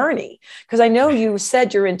journey because I know you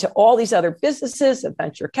said you're into all these other businesses, a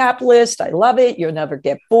venture capitalist. I love it. You'll never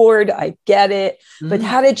get bored. I get it. But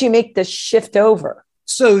how did you make this shift over?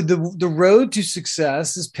 So the road to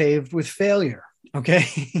success is paved with failure. Okay.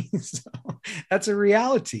 So that's a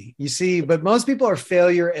reality, you see, but most people are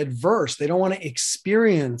failure adverse. They don't want to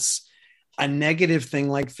experience a negative thing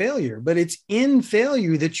like failure, but it's in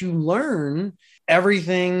failure that you learn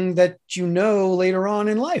everything that you know later on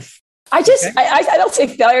in life. I don't say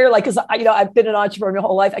failure like, because I've been an entrepreneur my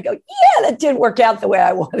whole life. I go, yeah, that didn't work out the way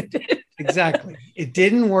I wanted it. Exactly. It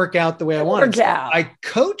didn't work out the way I wanted. I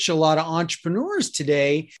coach a lot of entrepreneurs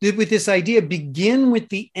today with this idea: begin with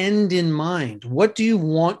the end in mind. What do you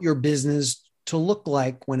want your business to look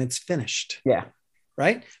like when it's finished? Yeah.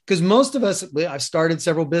 Right? Because most of us, I've started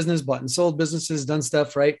several businesses, bought and sold businesses, done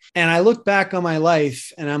stuff, right? And I look back on my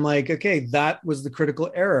life and I'm like, okay, that was the critical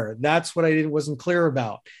error. That's what I wasn't clear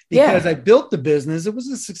about. Because I built the business. It was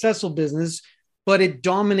a successful business, but it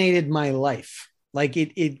dominated my life. Like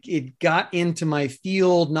it got into my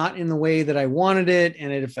field, not in the way that I wanted it.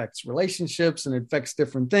 And it affects relationships and it affects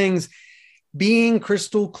different things. Being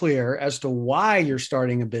crystal clear as to why you're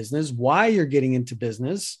starting a business, why you're getting into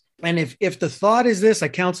business. And if the thought is this, I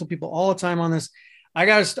counsel people all the time on this.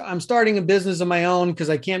 I'm starting a business of my own because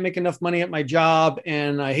I can't make enough money at my job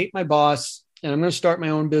and I hate my boss, and I'm going to start my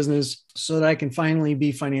own business so that I can finally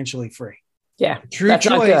be financially free. Yeah.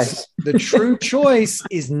 The true choice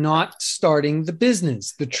is not starting the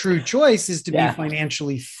business. The true choice is to be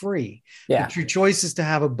financially free. Yeah. The true choice is to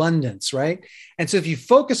have abundance, right? And so if you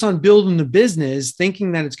focus on building the business,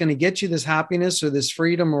 thinking that it's going to get you this happiness or this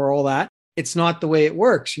freedom or all that, it's not the way it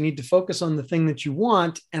works. You need to focus on the thing that you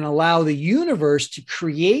want and allow the universe to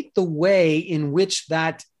create the way in which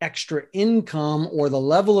that extra income or the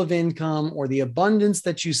level of income or the abundance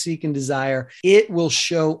that you seek and desire, it will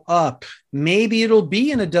show up. Maybe it'll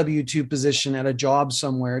be in a W-2 position at a job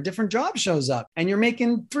somewhere. A different job shows up and you're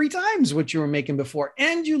making 3 times what you were making before,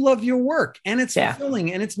 and you love your work and it's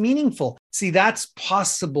fulfilling and it's meaningful. See, that's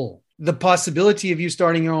possible. The possibility of you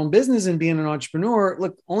starting your own business and being an entrepreneur,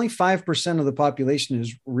 look, only 5% of the population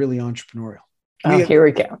is really entrepreneurial. Here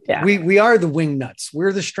we go. Yeah. We are the wing nuts.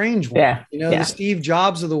 We're the strange one. The Steve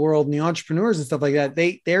Jobs of the world and the entrepreneurs and stuff like that,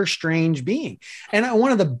 they're strange being. And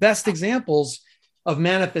one of the best examples of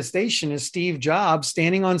manifestation is Steve Jobs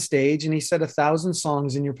standing on stage and he said 1,000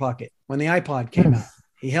 songs in your pocket when the iPod came out.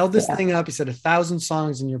 He held this thing up. He said 1,000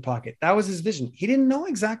 songs in your pocket. That was his vision. He didn't know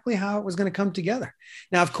exactly how it was going to come together.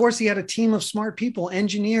 Now, of course, he had a team of smart people,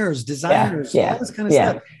 engineers, designers, all this kind of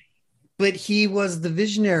stuff. But he was the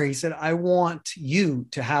visionary. He said, I want you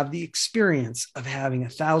to have the experience of having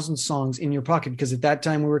 1,000 songs in your pocket. Because at that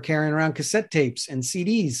time we were carrying around cassette tapes and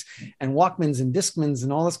CDs and Walkmans and Discmans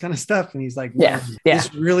and all this kind of stuff. And he's like,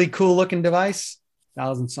 this really cool looking device,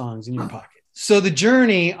 1,000 songs in your pocket. So the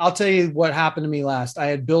journey, I'll tell you what happened to me last. I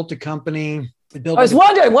had built a company. I was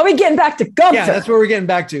wondering, when are we getting back to Gunther? Yeah, that's where we're getting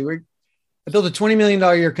back to. I built a $20 million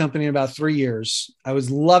a year company in about 3 years. I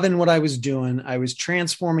was loving what I was doing. I was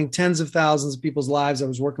transforming tens of thousands of people's lives. I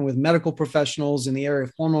was working with medical professionals in the area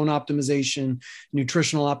of hormone optimization,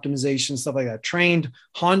 nutritional optimization, stuff like that. Trained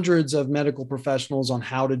hundreds of medical professionals on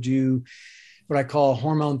how to do what I call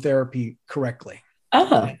hormone therapy correctly.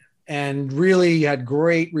 And really had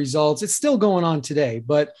great results. It's still going on today,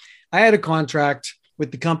 but I had a contract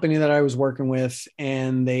with the company that I was working with,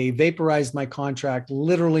 and they vaporized my contract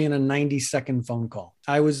literally in a 90-second phone call.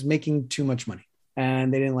 I was making too much money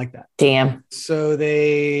and they didn't like that. Damn. So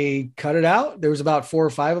they cut it out. There was about 4 or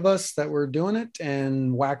 5 of us that were doing it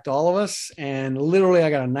and whacked all of us. And literally I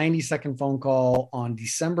got a 90-second phone call on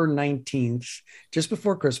December 19th, just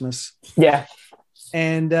before Christmas. Yeah.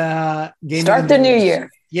 And start the new year.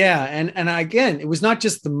 Yeah. And again, it was not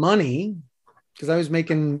just the money, because I was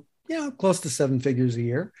making, close to 7 figures a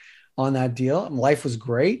year on that deal. Life was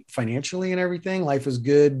great financially and everything. Life was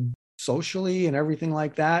good socially and everything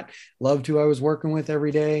like that. Loved who I was working with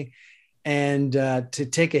every day. And to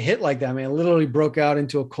take a hit like that, I mean, I literally broke out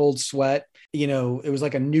into a cold sweat. It was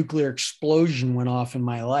like a nuclear explosion went off in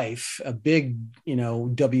my life, a big,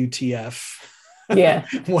 WTF. Yeah.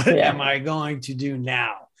 What am I going to do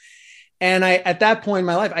now? And at that point in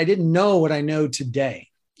my life, I didn't know what I know today.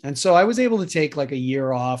 And so I was able to take like a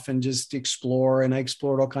year off and just explore. And I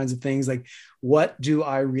explored all kinds of things like, what do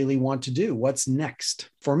I really want to do? What's next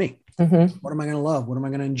for me? Mm-hmm. What am I going to love? What am I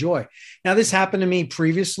going to enjoy? Now, this happened to me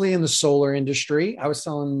previously in the solar industry. I was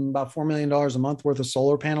selling about $4 million a month worth of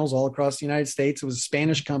solar panels all across the United States. It was a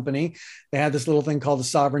Spanish company. They had this little thing called the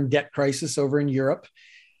sovereign debt crisis over in Europe.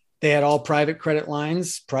 They had all private credit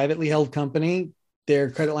lines, privately held company.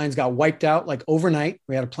 Their credit lines got wiped out like overnight.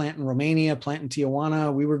 We had a plant in Romania, a plant in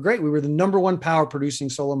Tijuana. We were great. We were the number 1 power producing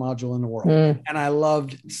solar module in the world. And I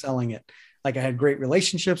loved selling it. Like I had great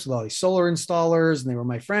relationships with all these solar installers and they were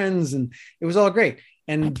my friends and it was all great.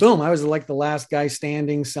 And boom, I was like the last guy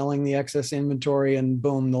standing selling the excess inventory, and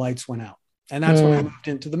boom, the lights went out. And that's when I moved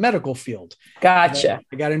into the medical field. Gotcha.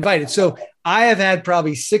 I got invited. So I have had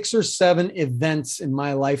probably 6 or 7 events in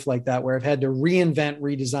my life like that, where I've had to reinvent,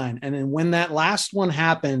 redesign. And then when that last one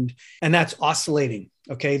happened, and that's oscillating,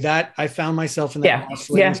 okay, that I found myself in that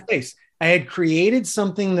oscillating space. I had created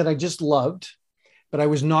something that I just loved, but I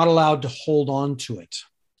was not allowed to hold on to it.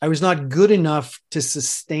 I was not good enough to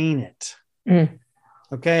sustain it.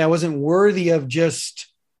 Okay. I wasn't worthy of just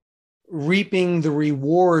reaping the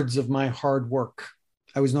rewards of my hard work.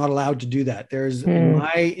 I was not allowed to do that. There's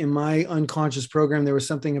in my unconscious program, there was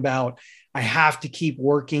something about, I have to keep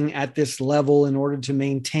working at this level in order to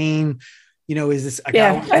maintain, is this, I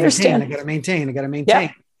understand. I got to maintain.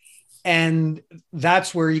 Yeah. And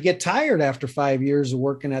that's where you get tired after 5 years of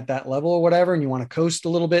working at that level or whatever. And you want to coast a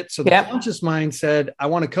little bit. So the conscious mind said, I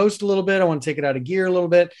want to coast a little bit. I want to take it out of gear a little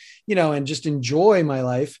bit, and just enjoy my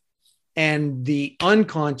life. And the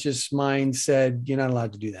unconscious mind said, you're not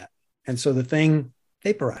allowed to do that. And so the thing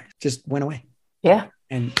vaporized, just went away. Yeah.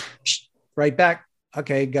 And right back.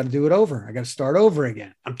 Okay. Got to do it over. I got to start over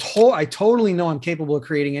again. I totally know I'm capable of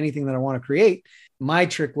creating anything that I want to create. My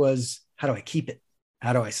trick was, how do I keep it?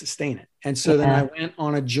 How do I sustain it? And so then I went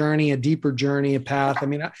on a journey, a deeper journey, a path. I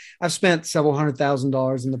mean, I've spent several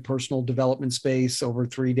 $100,000 in the personal development space over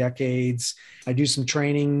 3 decades. I do some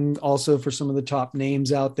training also for some of the top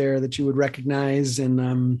names out there that you would recognize.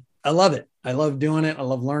 And I love it. I love doing it. I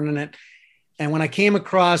love learning it. And when I came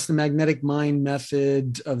across the magnetic mind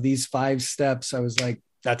method of these 5 steps, I was like,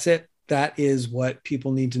 that's it. That is what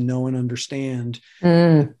people need to know and understand,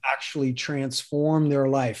 actually transform their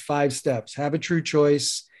life. 5 steps: have a true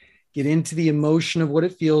choice, get into the emotion of what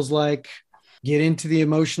it feels like, get into the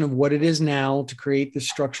emotion of what it is now to create the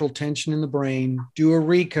structural tension in the brain, do a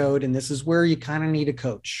recode. And this is where you kind of need a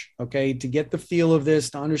coach, okay, to get the feel of this,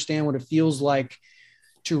 to understand what it feels like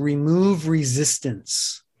to remove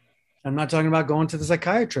resistance. I'm not talking about going to the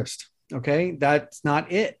psychiatrist, okay? That's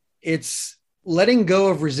not it. It's letting go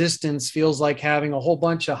of resistance feels like having a whole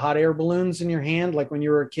bunch of hot air balloons in your hand, like when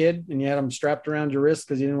you were a kid and you had them strapped around your wrist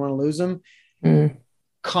because you didn't want to lose them.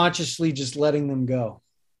 Consciously just letting them go.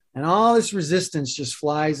 And all this resistance just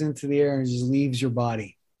flies into the air and just leaves your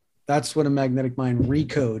body. That's what a magnetic mind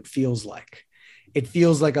recode feels like. It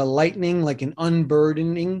feels like a lightening, like an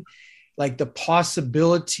unburdening, like the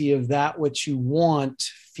possibility of that which you want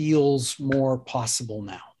feels more possible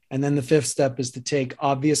now. And then the 5th step is to take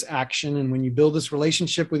obvious action. And when you build this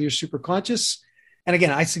relationship with your superconscious, and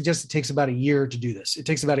again, I suggest it takes about a year to do this. It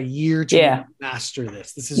takes about a year to master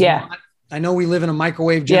this. This is not, I know we live in a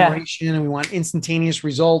microwave generation and we want instantaneous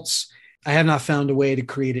results. I have not found a way to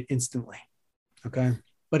create it instantly. Okay.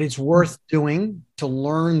 But it's worth doing to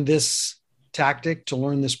learn this tactic, to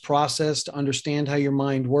learn this process, to understand how your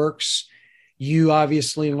mind works. You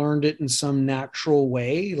obviously learned it in some natural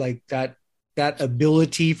way, like that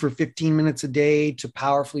ability for 15 minutes a day to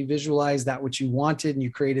powerfully visualize that which you wanted. And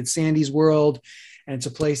you created Sandy's World, and it's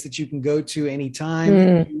a place that you can go to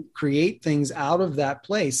anytime. You create things out of that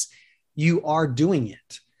place. You are doing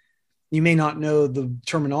it. You may not know the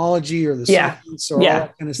terminology or the science or all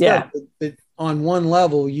that kind of stuff, but on one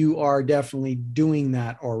level, you are definitely doing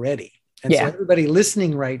that already. And so everybody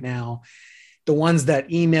listening right now, the ones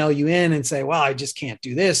that email you in and say, well, I just can't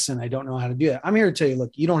do this and I don't know how to do it. I'm here to tell you,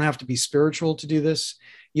 look, you don't have to be spiritual to do this.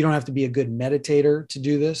 You don't have to be a good meditator to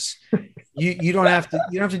do this. You don't have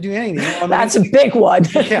to do anything. That's a big one.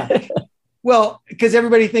 Well, because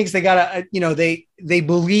everybody thinks they gotta, they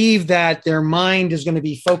believe that their mind is going to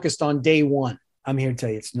be focused on day one. I'm here to tell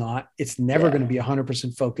you it's not. It's never going to be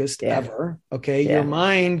 100% focused ever. Okay. Your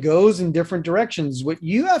mind goes in different directions. What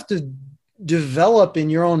you have to develop in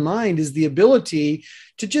your own mind is the ability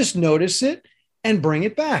to just notice it and bring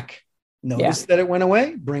it back. Notice that it went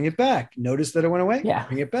away, bring it back. Notice that it went away,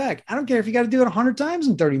 bring it back. I don't care if you got to do it 100 times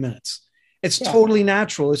in 30 minutes. It's totally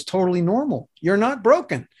natural. It's totally normal. You're not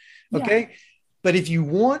broken. Okay. But if you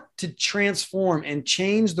want to transform and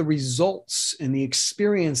change the results and the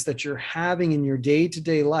experience that you're having in your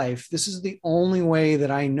day-to-day life, this is the only way that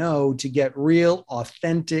I know to get real,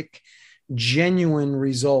 authentic, genuine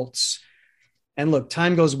results. And look,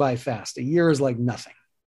 time goes by fast. A year is like nothing.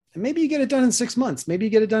 And maybe you get it done in 6 months. Maybe you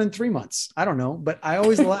get it done in 3 months. I don't know, but I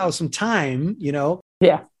always allow some time,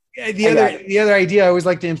 Yeah. The other idea I always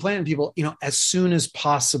like to implant in people, as soon as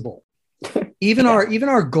possible. Even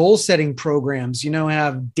our goal setting programs,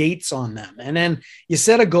 have dates on them. And then you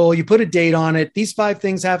set a goal, you put a date on it. These 5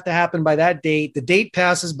 things have to happen by that date. The date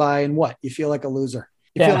passes by and what? You feel like a loser.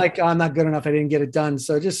 You feel like, I'm not good enough. I didn't get it done.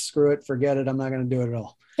 So just screw it. Forget it. I'm not going to do it at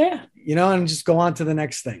all. Yeah. And just go on to the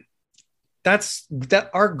next thing. that's that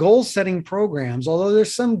our goal setting programs, although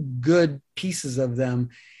there's some good pieces of them,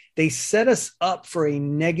 they set us up for a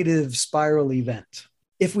negative spiral event.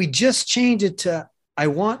 If we just change it to, I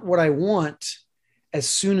want what I want as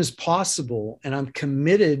soon as possible, and I'm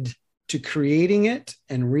committed to creating it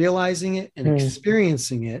and realizing it and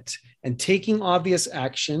experiencing it and taking obvious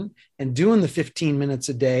action and doing the 15 minutes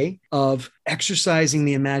a day of exercising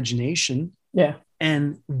the imagination. Yeah.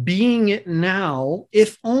 And being it now,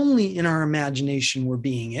 if only in our imagination we're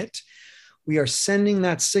being it, we are sending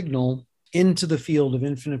that signal into the field of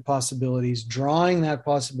infinite possibilities, drawing that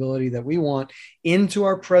possibility that we want into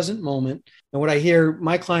our present moment. And what I hear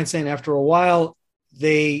my clients saying, after a while,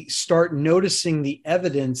 they start noticing the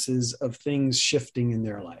evidences of things shifting in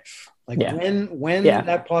their life. Like when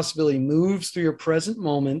that possibility moves through your present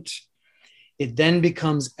moment, it then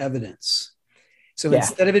becomes evidence. So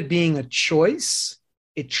instead of it being a choice,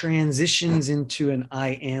 it transitions into an I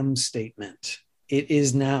am statement. It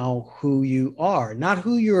is now who you are, not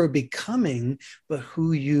who you're becoming, but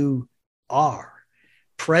who you are.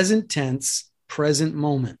 Present tense, present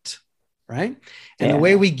moment, right? And the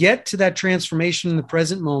way we get to that transformation in the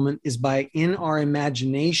present moment is by, in our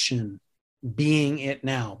imagination, being it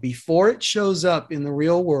now. Before it shows up in the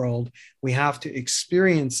real world, we have to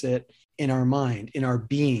experience it in our mind, in our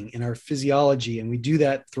being, in our physiology. And we do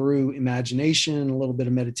that through imagination, a little bit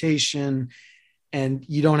of meditation. And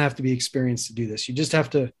you don't have to be experienced to do this. You just have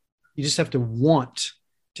to want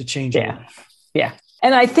to change your life. Yeah.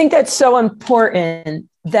 And I think that's so important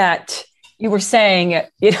that you were saying,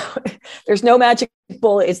 there's no magic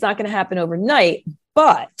bullet. It's not going to happen overnight,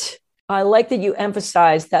 but I like that you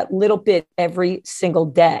emphasize that little bit every single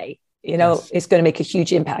day. It's going to make a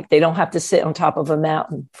huge impact. They don't have to sit on top of a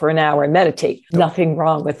mountain for an hour and meditate. Nope. Nothing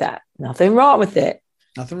wrong with that. Nothing wrong with it.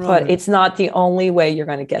 Nothing wrong. But it's not the only way you're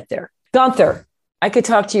going to get there. Gunther, I could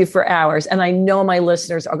talk to you for hours, and I know my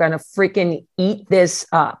listeners are going to freaking eat this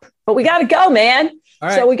up. But we got to go, man. All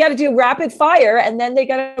right. So we got to do rapid fire, and then they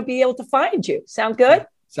got to be able to find you. Sound good?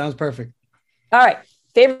 Sounds perfect. All right.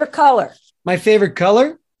 Favorite color? My favorite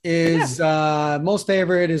color is most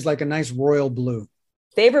favorite is like a nice royal blue.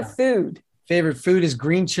 Favorite food? Favorite food is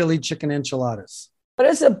green chili chicken enchiladas. What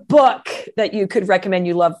is a book that you could recommend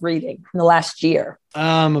you love reading in the last year?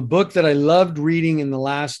 A book that I loved reading in the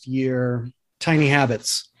last year, Tiny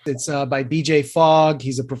Habits. It's by BJ Fogg.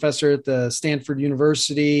 He's a professor at the Stanford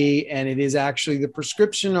University, and it is actually the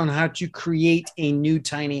prescription on how to create a new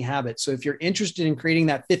tiny habit. So if you're interested in creating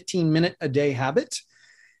that 15-minute a day habit,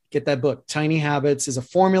 get that book. Tiny Habits is a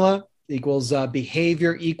formula equals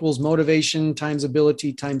behavior equals motivation times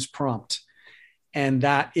ability times prompt. And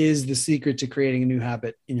that is the secret to creating a new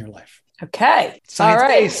habit in your life. Okay.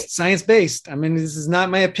 Science-based. I mean, this is not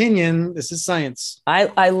my opinion. This is science.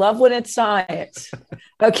 I love when it's science.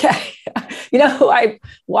 Okay. Who I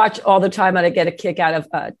watch all the time and I get a kick out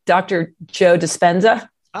of Dr. Joe Dispenza.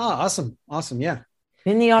 Oh, awesome. Awesome. Yeah.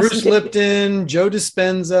 Bruce Lipton, Joe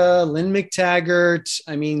Dispenza, Lynn McTaggart.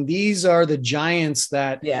 I mean, these are the giants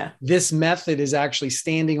that this method is actually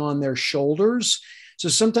standing on their shoulders. So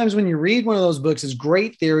sometimes when you read one of those books, it's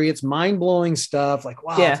great theory, it's mind-blowing stuff, like,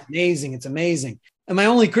 wow, it's amazing, it's amazing. And my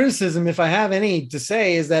only criticism, if I have any to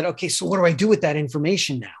say, is that, okay, so what do I do with that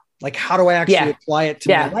information now? Like, how do I actually apply it to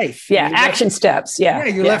my life? Action steps.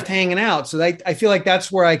 You're left hanging out. So I feel like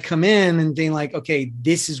that's where I come in and being like, okay,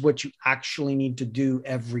 this is what you actually need to do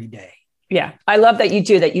every day. Yeah. I love that you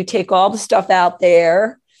do that. You take all the stuff out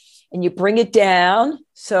there and you bring it down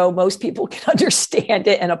so most people can understand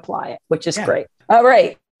it and apply it, which is great. All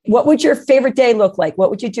right. What would your favorite day look like? What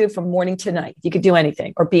would you do from morning to night? You could do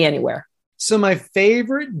anything or be anywhere. So my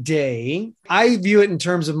favorite day, I view it in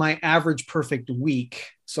terms of my average perfect week.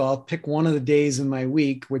 So I'll pick one of the days in my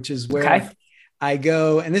week, which is where I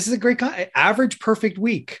go. And this is a great average perfect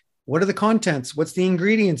week. What are the contents? What's the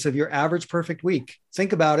ingredients of your average perfect week?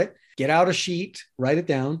 Think about it. Get out a sheet, write it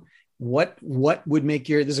down. What would make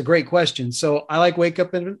this is a great question. So I like waking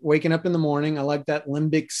up in the morning. I like that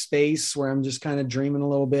limbic space where I'm just kind of dreaming a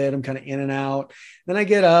little bit. I'm kind of in and out. Then I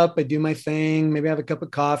get up, I do my thing, maybe I have a cup of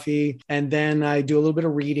coffee, and then I do a little bit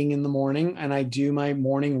of reading in the morning and I do my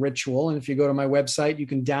morning ritual. And if you go to my website, you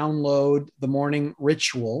can download the morning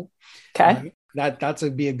ritual. Okay. That's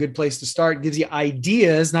be a good place to start. It gives you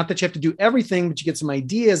ideas, not that you have to do everything, but you get some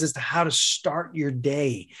ideas as to how to start your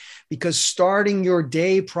day, because starting your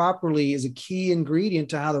day properly is a key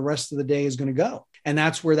ingredient to how the rest of the day is going to go. And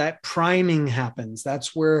that's where that priming happens.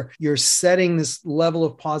 That's where you're setting this level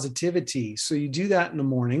of positivity. So you do that in the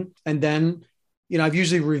morning, and then I've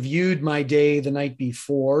usually reviewed my day the night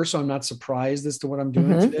before, so I'm not surprised as to what I'm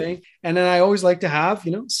doing today. And then I always like to have,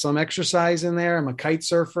 some exercise in there. I'm a kite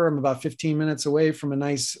surfer. I'm about 15 minutes away from a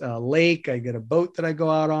nice lake. I get a boat that I go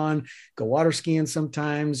out on, go water skiing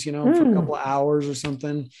sometimes, for a couple of hours or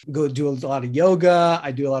something. Go do a lot of yoga.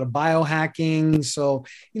 I do a lot of biohacking. So,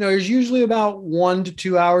 there's usually about 1 to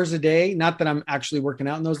 2 hours a day. Not that I'm actually working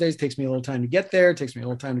out in those days. It takes me a little time to get there. It takes me a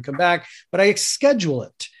little time to come back, but I schedule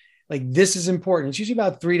it. Like, this is important. It's usually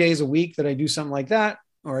about 3 days a week that I do something like that,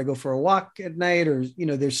 or I go for a walk at night, or,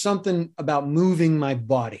 there's something about moving my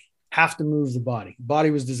body. Have to move the body.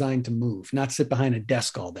 Body was designed to move, not sit behind a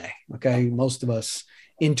desk all day. Okay. Most of us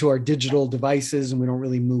into our digital devices and we don't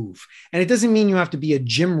really move. And it doesn't mean you have to be a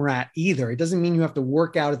gym rat either. It doesn't mean you have to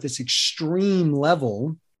work out at this extreme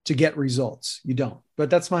level to get results. You don't. But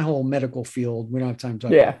that's my whole medical field. We don't have time to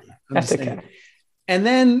talk about that. That's okay. And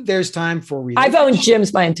then there's time for I've owned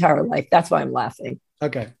gyms my entire life. That's why I'm laughing.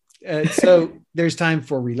 Okay. So there's time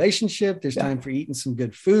for relationship. There's time for eating some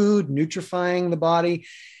good food, nutrifying the body,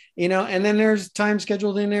 and then there's time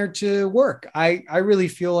scheduled in there to work. I really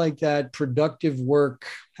feel like that productive work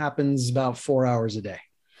happens about 4 hours a day.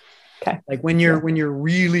 Okay. Like when you're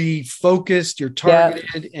really focused, you're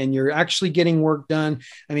targeted, and you're actually getting work done.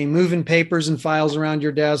 I mean, moving papers and files around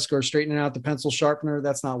your desk or straightening out the pencil sharpener,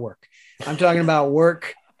 that's not work. I'm talking about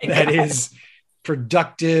work that is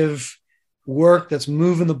productive work, that's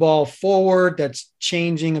moving the ball forward, that's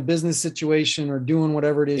changing a business situation or doing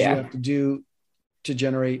whatever it is you have to do to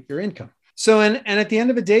generate your income. So, and at the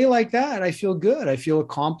end of a day like that, I feel good. I feel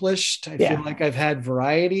accomplished. I feel like I've had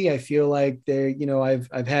variety. I feel like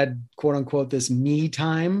I've had quote unquote this me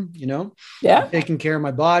time, taking care of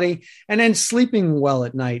my body. And then sleeping well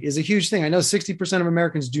at night is a huge thing. I know 60% of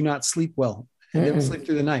Americans do not sleep well. They don't sleep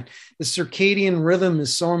through the night. The circadian rhythm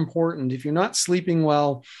is so important. If you're not sleeping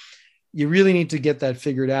well, you really need to get that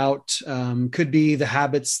figured out. Could be the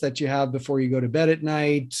habits that you have before you go to bed at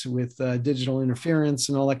night with digital interference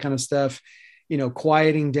and all that kind of stuff.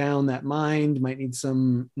 Quieting down that mind, might need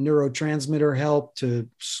some neurotransmitter help to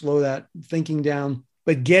slow that thinking down.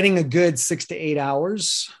 But getting a good 6 to 8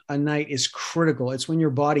 hours a night is critical. It's when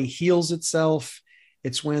your body heals itself.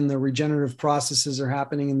 It's when the regenerative processes are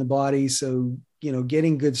happening in the body. So,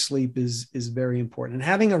 getting good sleep is very important. And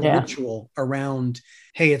having a ritual around,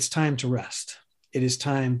 hey, it's time to rest. It is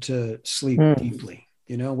time to sleep deeply.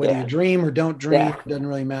 Whether you dream or don't dream, it doesn't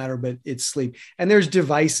really matter, but it's sleep. And there's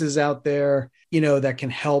devices out there, that can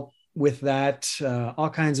help with that. All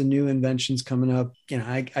kinds of new inventions coming up.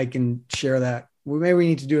 I can share that. Maybe we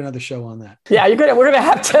need to do another show on that. Yeah, we're gonna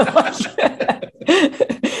have to.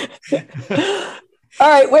 All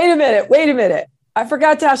right, wait a minute. I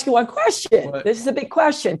forgot to ask you one question. What? This is a big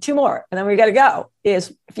question. 2 more, and then we got to go.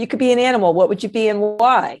 Is if you could be an animal, what would you be and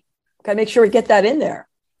why? Got to make sure we get that in there.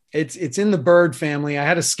 It's in the bird family. I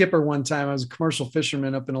had a skipper one time. I was a commercial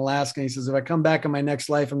fisherman up in Alaska. And he says, if I come back in my next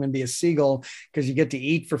life, I'm going to be a seagull because you get to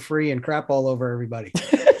eat for free and crap all over everybody.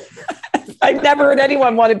 I've never heard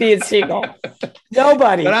anyone want to be a seagull.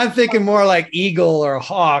 Nobody. But I'm thinking more like eagle or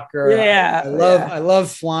hawk. Or I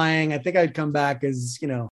love flying. I think I'd come back as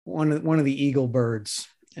one of the eagle birds.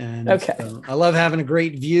 And I love having a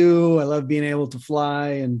great view. I love being able to fly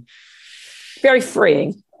and very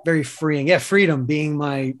freeing. Very freeing. Yeah, freedom being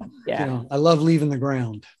my. I love leaving the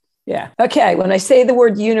ground. Yeah. Okay. When I say the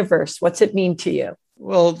word universe, what's it mean to you?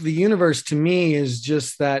 Well, the universe to me is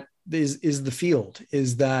just that. Is the field,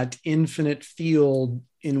 is that infinite field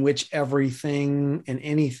in which everything and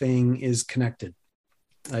anything is connected.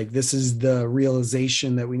 Like, this is the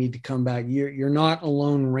realization that we need to come back. You're not a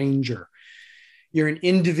lone ranger. You're an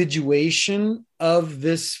individuation of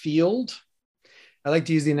this field. I like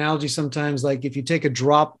to use the analogy sometimes, like if you take a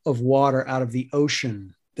drop of water out of the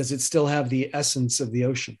ocean, does it still have the essence of the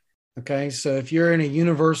ocean? Okay. So if you're in a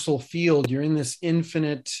universal field, you're in this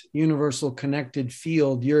infinite, universal connected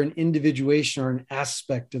field, you're an individuation or an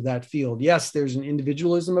aspect of that field. Yes, there's an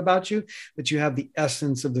individualism about you, but you have the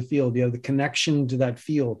essence of the field. You have the connection to that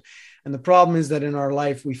field. And the problem is that in our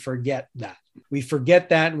life, we forget that. We forget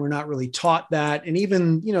that, and we're not really taught that. And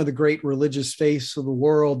even, the great religious faiths of the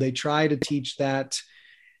world, they try to teach that.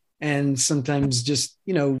 And sometimes just,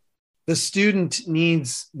 the student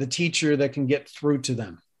needs the teacher that can get through to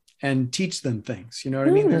them and teach them things. You know what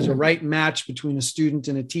I mean? There's a right match between a student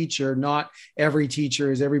and a teacher. Not every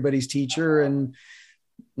teacher is everybody's teacher, and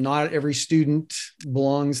not every student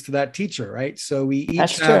belongs to that teacher, right? So we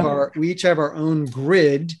each have our own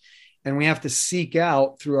grid, and we have to seek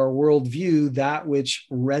out through our worldview that which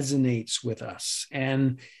resonates with us.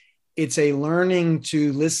 And it's a learning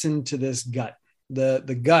to listen to this gut.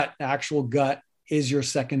 The gut, actual gut, is your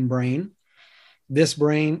second brain. this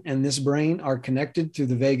brain and this brain are connected through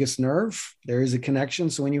the vagus nerve. There is a connection.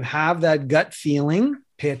 So when you have that gut feeling,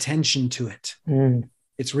 pay attention to it.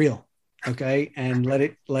 It's real. Okay. And let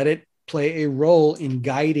it play a role in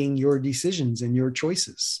guiding your decisions and your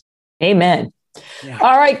choices. Amen. Yeah.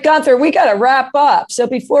 All right, Gunther, we got to wrap up. So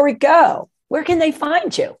before we go, where can they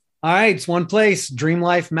find you? All right. It's one place,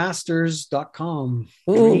 dreamlifemasters.com.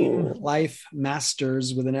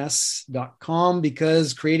 Dreamlifemasters with an S.com,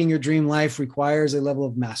 because creating your dream life requires a level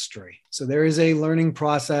of mastery. So there is a learning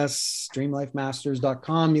process,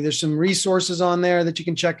 dreamlifemasters.com. There's some resources on there that you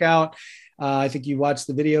can check out. I think you watched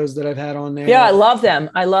the videos that I've had on there. Yeah, I love them.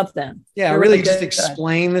 Yeah, They're really just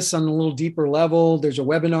explain this on a little deeper level. There's a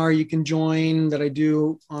webinar you can join that I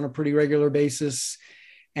do on a pretty regular basis.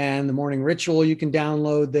 And the morning ritual you can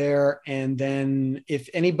download there. And then if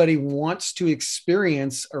anybody wants to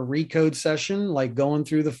experience a recode session, like going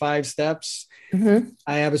through the 5 steps, I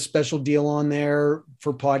have a special deal on there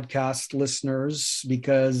for podcast listeners,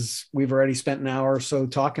 because we've already spent an hour or so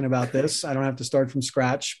talking about this. I don't have to start from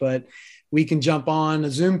scratch, but we can jump on a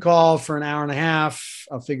Zoom call for an hour and a half.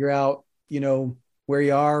 I'll figure out, where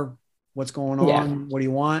you are, what's going on, what do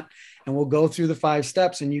you want? And we'll go through the 5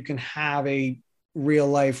 steps, and you can have a real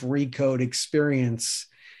life recode experience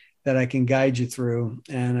that I can guide you through.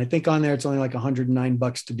 And I think on there, it's only like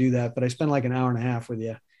 $109 to do that, but I spend like an hour and a half with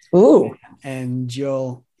you. Ooh. And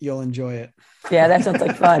you'll enjoy it. Yeah, that sounds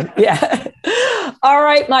like fun. Yeah. All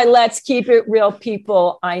right, my Let's Keep It Real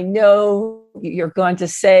people. I know you're going to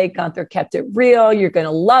say Gunther kept it real. You're going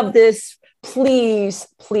to love this. Please,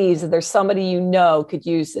 if there's somebody could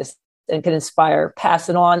use this and can inspire, pass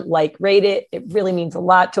it on, rate it. It really means a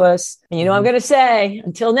lot to us. And I'm going to say,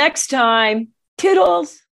 until next time,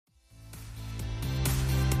 toodles.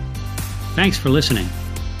 Thanks for listening.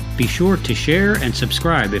 Be sure to share and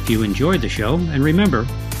subscribe if you enjoyed the show. And remember,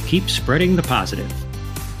 keep spreading the positive.